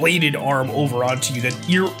this bladed arm over onto you that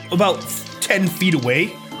you're about 10 feet away.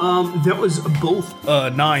 That was both a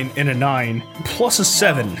 9 and a 9, plus a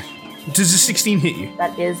 7. Does a 16 hit you?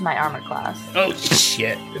 That is my armor class. Oh,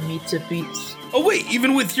 shit. The meets a beats. Oh, wait,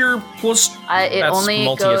 even with your plus... It That's only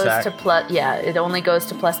goes multi-attack. to plus. Yeah, it only goes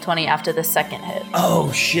to plus 20 after the second hit. Oh,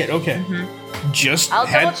 shit, okay. Just I'll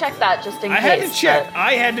had... double check that just in I case. had to check. but-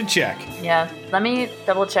 I had to check. Yeah, let me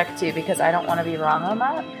double check too because I don't want to be wrong on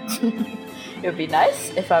that. It would be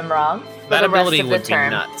nice if I'm wrong. For That the rest ability of the would be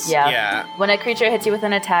turn. nuts. Yeah. When a creature hits you with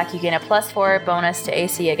an attack, you gain a +4 bonus to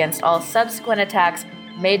AC against all subsequent attacks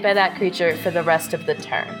made by that creature for the rest of the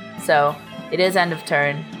turn. So it is end of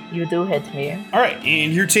turn. You do hit me. All right,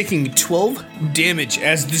 and you're taking 12 damage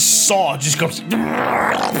as this saw just goes... Ew.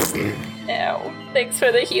 Thanks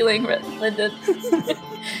for the healing, Lyndon.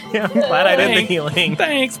 Yeah, I'm glad I did the healing.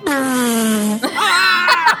 Thanks.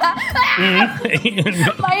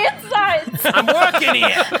 My insides! I'm working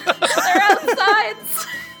here. They're outsides!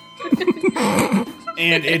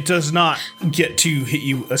 And it does not get to hit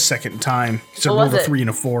you a second time. It's a What roll was of a it? 3 and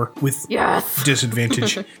a 4 with Yes!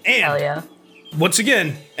 disadvantage. Hell And yeah. once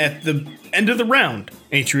again, at the end of the round,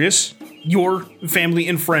 Atreus, your family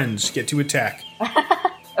and friends get to attack.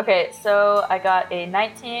 Okay, so I got a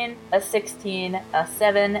 19, a 16, a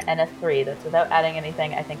 7, and a 3. That's without adding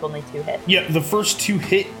anything. I think only 2 hit. Yeah, the first 2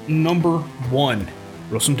 hit number 1.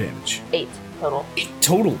 Roll some damage. 8 total. 8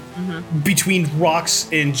 total. Between rocks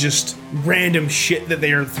and just random shit that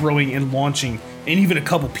they are throwing and launching. And even a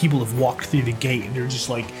couple people have walked through the gate and they're just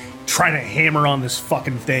like trying to hammer on this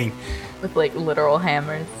fucking thing. With like literal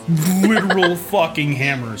hammers. Literal fucking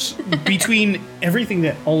hammers. Between everything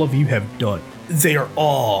that all of you have done, they are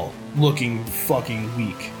all looking fucking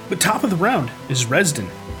weak. But top of the round is Resden.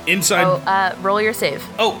 Inside. Roll your save.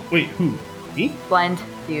 Oh, wait, who? Me? Blind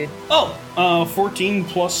dude. Oh, 14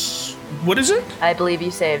 plus. What is it? I believe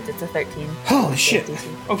you saved. It's a 13. Holy shit.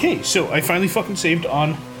 DC. Okay, so I finally fucking saved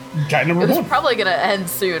on guy number It was 1. probably gonna end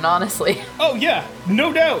soon, honestly. Oh, yeah,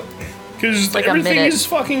 no doubt. Because Like a everything minute. is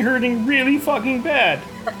fucking hurting really fucking bad.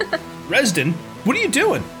 Resden, what are you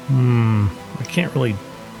doing? I can't really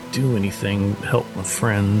do anything to help my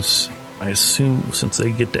friends. I assume since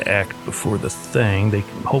they get to act before the thing, they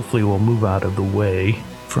hopefully will move out of the way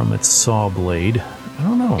from its saw blade. I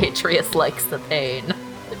don't know. Atreus likes the pain.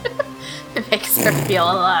 It makes her feel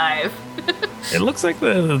alive. It looks like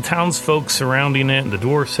the townsfolk surrounding it, and the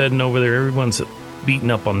dwarfs heading over there. Everyone's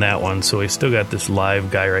beating up on that one, so I still got this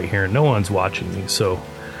live guy right here. No one's watching me, so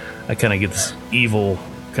I kind of get this evil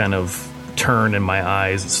kind of turn in my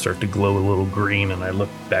eyes and start to glow a little green, and I look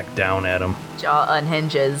back down at him. Jaw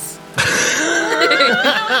unhinges.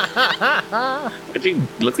 But you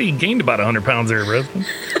look like you gained about 100 pounds there, bro.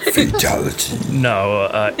 Fatality. No,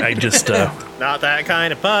 I just Not that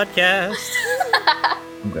kind of podcast.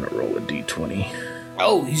 I'm gonna roll a d20.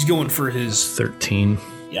 Oh, he's going for his. 13.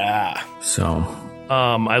 Yeah. So,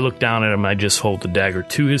 I look down at him. I just hold the dagger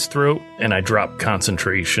to his throat, and I drop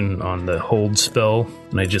concentration on the hold spell,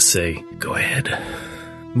 and I just say, "Go ahead,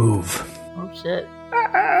 move." Oh shit.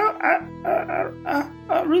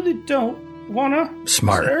 I really don't wanna.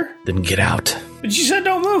 Smart. Sir? Then get out. But you said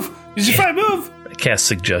don't move. Because if I move. I cast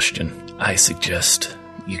suggestion. I suggest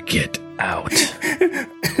you get out.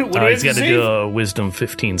 What do I He's have got to to do save? a wisdom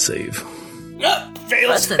 15 save.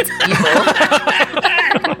 Fails. Preston's evil.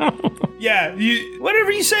 Yeah,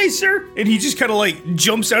 whatever you say, sir. And he just kind of like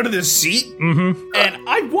jumps out of the seat. Mm-hmm. And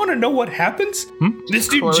I want to know what happens. This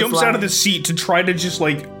dude Clothesline. jumps out of the seat to try to just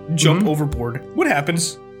like jump overboard. What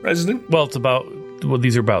happens, Resident? Well,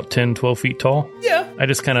 these are about 10, 12 feet tall. Yeah. I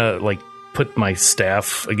just kind of like put my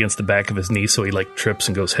staff against the back of his knee so he like trips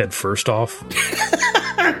and goes head first off.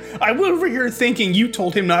 I was over here thinking you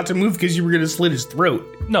told him not to move because you were going to slit his throat.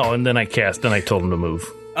 No, and then I told him to move.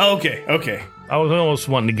 Oh, okay. I was almost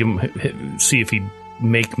wanting to give him, see if he'd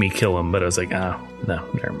make me kill him, but I was like, no,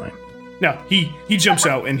 never mind. No, he jumps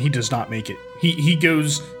out and he does not make it. He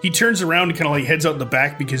turns around and kind of like heads out the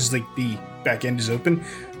back because like the back end is open.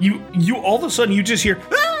 You all of a sudden you just hear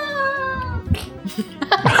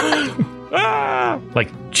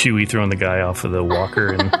Like Chewie throwing the guy off of the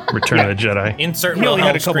walker in Return of the Jedi. Insert he only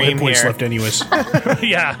had Wilhelm a couple hit scream points here. left anyways.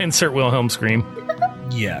 Yeah, insert Wilhelm scream.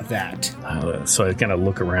 Yeah, that. So I kind of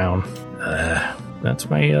look around. That's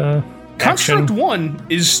my Construct action. 1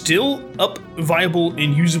 is still up, viable,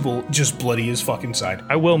 and usable, just bloody as fucking side.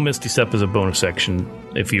 I will Misty Step as a bonus action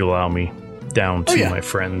if you allow me down to Oh, yeah. my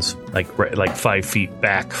friends, like 5 feet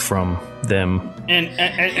back from them. And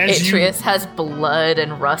as you... Atreus has blood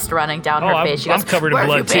and rust running down her I'm, face. She I'm goes, covered in "Where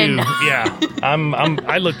blood have you too. been?" Yeah,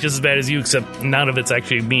 I look just as bad as you, except none of it's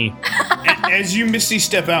actually me. As you Misty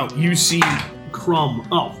step out, you see Crumb.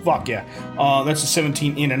 Oh, fuck yeah. That's a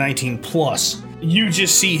 17 and a 19 plus. You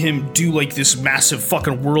just see him do like this massive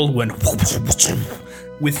fucking whirlwind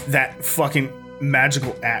with that fucking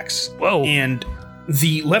magical axe. Whoa. And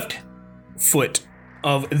the left foot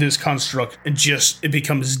of this construct it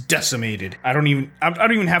becomes decimated. I don't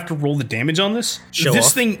even have to roll the damage on this. Show this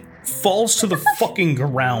off. thing falls to the fucking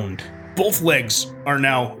ground. Both legs are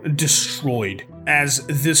now destroyed as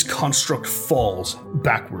this construct falls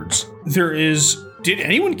backwards. Did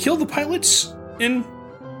anyone kill the pilots in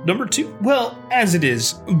number 2? Well, as it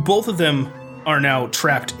is, both of them are now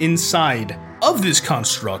trapped inside of this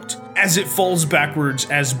construct as it falls backwards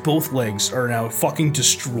as both legs are now fucking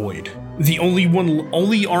destroyed. The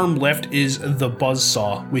only arm left is the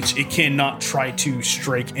buzzsaw, which it cannot try to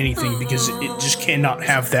strike anything because it just cannot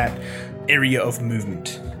have that area of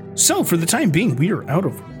movement. So for the time being, we are out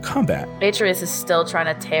of combat. Atreus is still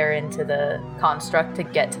trying to tear into the construct to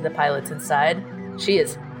get to the pilots inside. She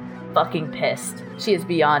is fucking pissed. She is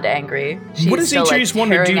beyond angry. What does Atreus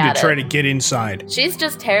want to do to try to get inside? She's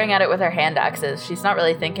just tearing at it with her hand axes. She's not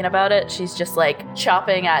really thinking about it. She's just like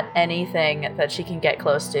chopping at anything that she can get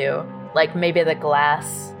close to. Like maybe the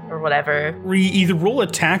glass or whatever. Either roll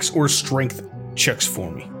attacks or strength checks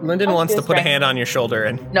for me. Lyndon wants to put a strength. hand on your shoulder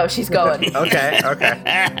and... No, she's going. Okay.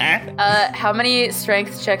 How many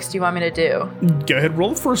strength checks do you want me to do? Go ahead,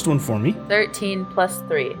 roll the first one for me. 13 plus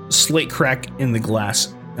 3. Slate crack in the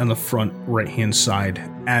glass on the front right-hand side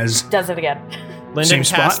as Does it again. Lyndon Same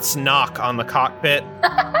spot? casts knock on the cockpit.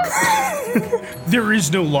 there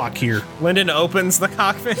is no lock here. Lyndon opens the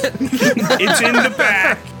cockpit. It's in the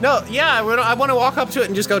back. No, yeah, I want to walk up to it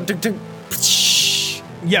and just go... dunk, dunk,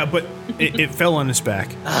 Yeah, but it fell on his back.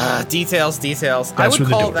 Details. That's I would where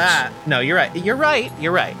the call door that... No, you're right. You're right.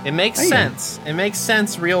 It makes Hang on. sense. It makes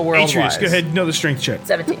sense real world Atreus, wise. go ahead, another strength check.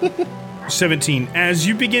 17. 17. As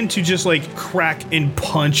you begin to just like crack and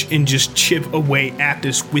punch and just chip away at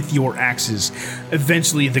this with your axes,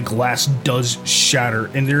 eventually the glass does shatter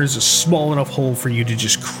and there is a small enough hole for you to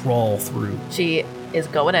just crawl through She is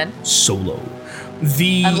going in. solo.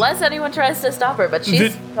 Unless anyone tries to stop her, but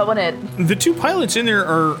she's going in. The two pilots in there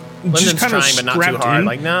are just Lyndon's kind of trying, but not too strapped hard. in.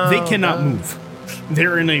 Like, no, they cannot no. move.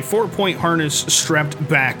 They're in a 4-point harness strapped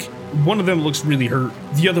back. One of them looks really hurt.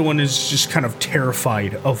 The other one is just kind of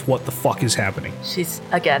terrified of what the fuck is happening. She's,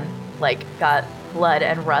 again, like, got blood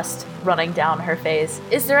and rust running down her face.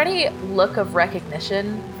 Is there any look of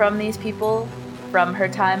recognition from these people from her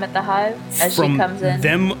time at the Hive as From she comes in?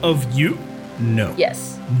 them of you? No.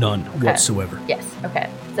 Yes. None whatsoever. Yes. Okay.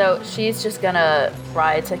 So she's just gonna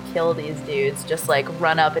try to kill these dudes, just like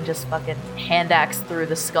run up and just fucking hand axe through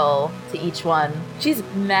the skull to each one. She's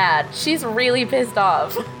mad. She's really pissed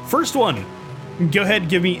off. First one. Go ahead,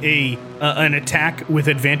 give me an attack with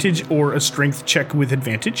advantage or a strength check with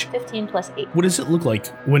advantage. 15 plus 8. What does it look like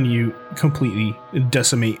when you completely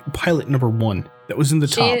decimate pilot number 1 that was in the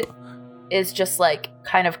top? She is just like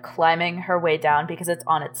kind of climbing her way down because it's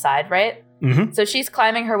on its side, right? Mm-hmm. So she's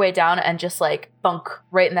climbing her way down and just like bunk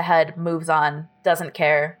right in the head, moves on, doesn't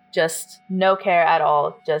care, just no care at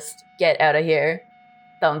all. Just get out of here.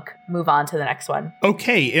 Thunk, move on to the next one.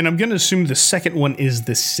 Okay, and I'm going to assume the second one is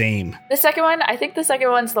the same. The second one, I think the second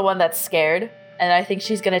one's the one that's scared. And I think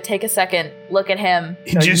she's going to take a second, look at him,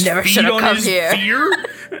 go, Just you never feed should have on come his here. fear?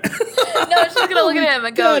 No, she's going to look at him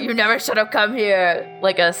and go, you never should have come here,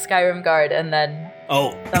 like a Skyrim guard, and then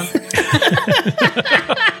Oh. thunk.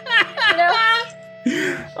 You know?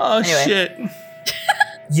 Oh, Anyway. shit.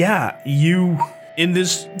 Yeah, you, in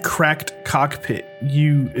this cracked cockpit,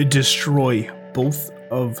 you destroy both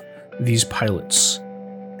of these pilots.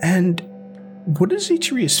 And what does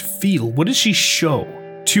Atreus feel? What does she show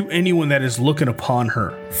to anyone that is looking upon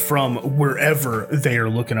her from wherever they are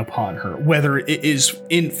looking upon her? Whether it is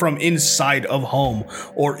from inside of home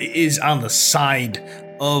or it is on the side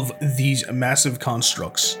of these massive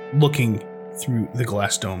constructs looking through the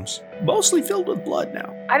glass domes, mostly filled with blood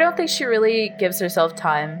now. I don't think she really gives herself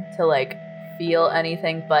time to like feel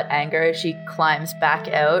anything but anger. She climbs back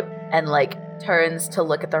out and like turns to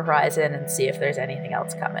look at the horizon and see if there's anything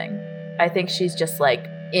else coming. I think she's just like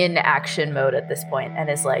in action mode at this point and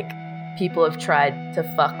is like, people have tried to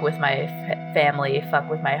fuck with my family, fuck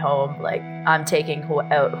with my home. Like, I'm taking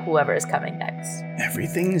out whoever is coming next.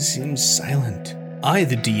 Everything seems silent. I,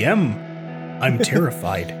 the DM, I'm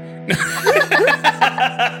terrified.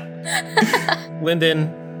 Lyndon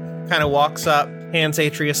kind of walks up, hands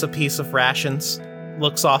Atreus a piece of rations,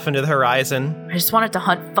 looks off into the horizon. I just wanted to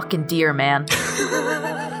hunt fucking deer, man.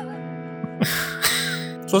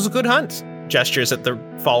 It was a good hunt. Gestures at the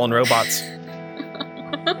fallen robots.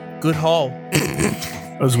 Good haul.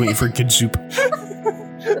 I was waiting for kid soup.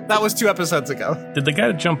 That was 2 episodes ago. Did the guy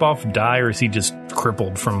that jump off die, or is he just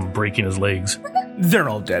crippled from breaking his legs? They're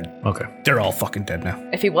all dead. Okay. They're all fucking dead now.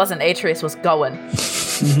 If he wasn't, Atreus was going.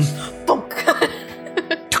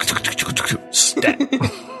 Stat.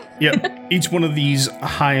 Yep. Each one of these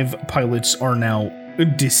hive pilots are now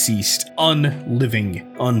deceased,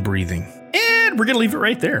 unliving, unbreathing. And we're going to leave it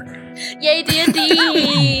right there. Yay,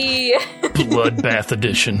 D&D! Bloodbath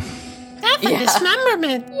edition.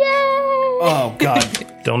 Dismemberment. Yay! Oh, God.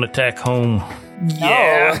 Don't attack home.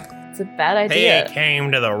 Yeah. No, it's a bad They idea.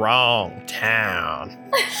 came to the wrong town.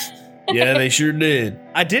 Yeah, they sure did.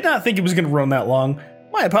 I did not think it was going to run that long.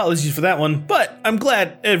 My apologies for that one, but I'm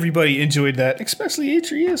glad everybody enjoyed that, especially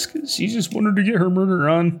Atreus, because she just wanted to get her murder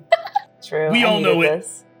on. True. We I all know needed it.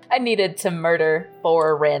 this. I needed to murder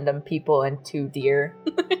 4 random people and 2 deer.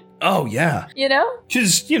 Oh, yeah. You know?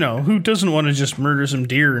 Because, who doesn't want to just murder some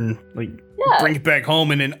deer and, Yeah. bring it back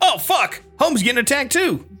home and then, oh, fuck, home's getting attacked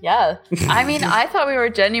too. Yeah. I mean, I thought we were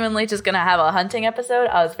genuinely just going to have a hunting episode.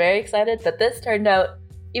 I was very excited, but this turned out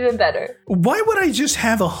even better. Why would I just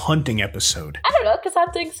have a hunting episode? I don't know, because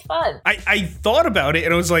hunting's fun. I thought about it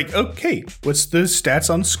and I was like, okay, what's the stats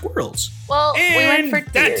on squirrels? Well, we went for deer.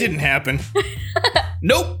 that didn't happen.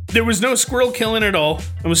 Nope, there was no squirrel killing at all.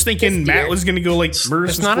 I was thinking Just deer. Matt was going to go murder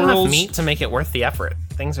There's some not squirrels. enough meat to make it worth the effort.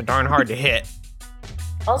 Things are darn hard to hit.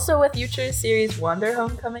 Also, with Yuchu's series Wander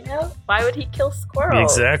Home coming out, why would he kill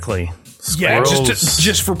squirrels? Exactly. Yeah, Squirrels,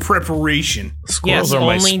 just for preparation. squirrels Yes, are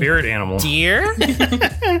my only spirit animal. Deer?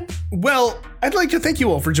 Well, I'd like to thank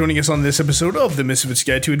you all for joining us on this episode of The Misfits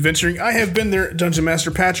Guide to Adventuring. I have been their Dungeon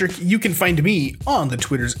Master Patrick. You can find me on the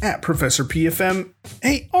Twitters at Professor PFM.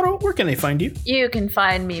 Hey, Otto, where can they find you? You can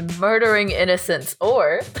find me murdering innocents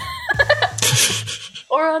or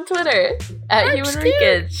on Twitter at Human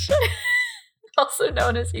Wreckage. Also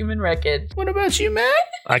known as Human Wreckage. What about you, Matt?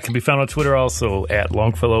 I can be found on Twitter also at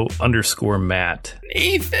Longfellow_Matt.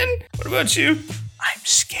 Nathan, what about you? I'm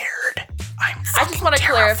scared. I'm I just want to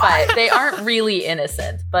clarify, they aren't really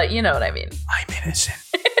innocent, but you know what I mean. I'm innocent.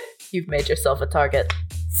 You've made yourself a target.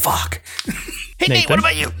 Fuck. Hey, Nathan? Nate, what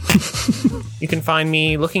about you? You can find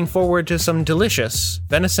me looking forward to some delicious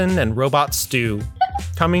venison and robot stew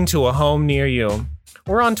coming to a home near you.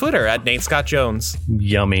 We're on Twitter at Nate Scott Jones.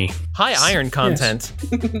 Yummy. High iron content.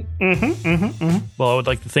 Well, I would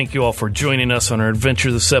like to thank you all for joining us on our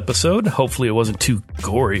adventure this episode. Hopefully it wasn't too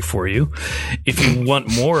gory for you. If you want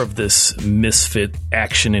more of this misfit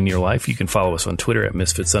action in your life, you can follow us on Twitter at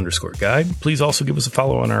misfits_guide. Please also give us a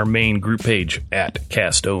follow on our main group page at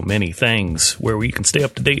Casto Many Things, where you can stay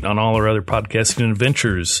up to date on all our other podcasting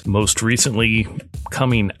adventures. Most recently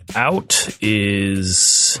coming out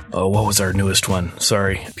is... Oh, what was our newest one?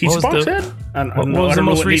 Sorry. Pizza What was Box the- Head? I What don't know. was I the don't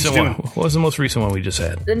know most what Nate's recent doing. one? What was the most recent one we just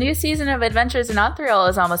had? The new season of Adventures in Authriel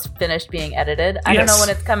is almost finished being edited. I don't know Yes. when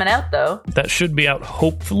it's coming out, though. That should be out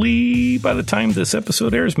hopefully by the time this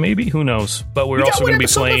episode airs, maybe. Who knows? But we're We got also one going to be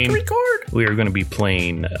episode left to playing. record. We are going to be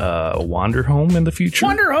playing Wander Home in the future.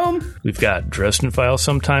 Wander Home. We've got Dresden Files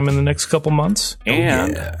sometime in the next couple months.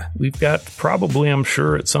 And we've got probably, I'm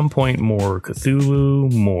sure, at some point more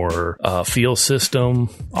Cthulhu, more Feel System,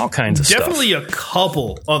 all kinds of Definitely a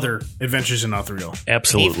couple other Adventures in Authriel. stuff.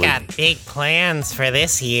 Absolutely. big plans for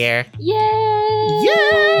this year.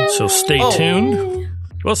 Yay! So stay tuned.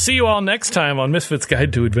 We'll see you all next time on Misfits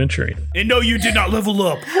Guide to Adventuring. And no, you did not level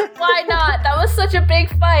up. Why not? That was such a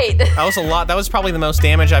big fight. That was a lot. That was probably the most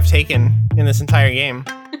damage I've taken in this entire game.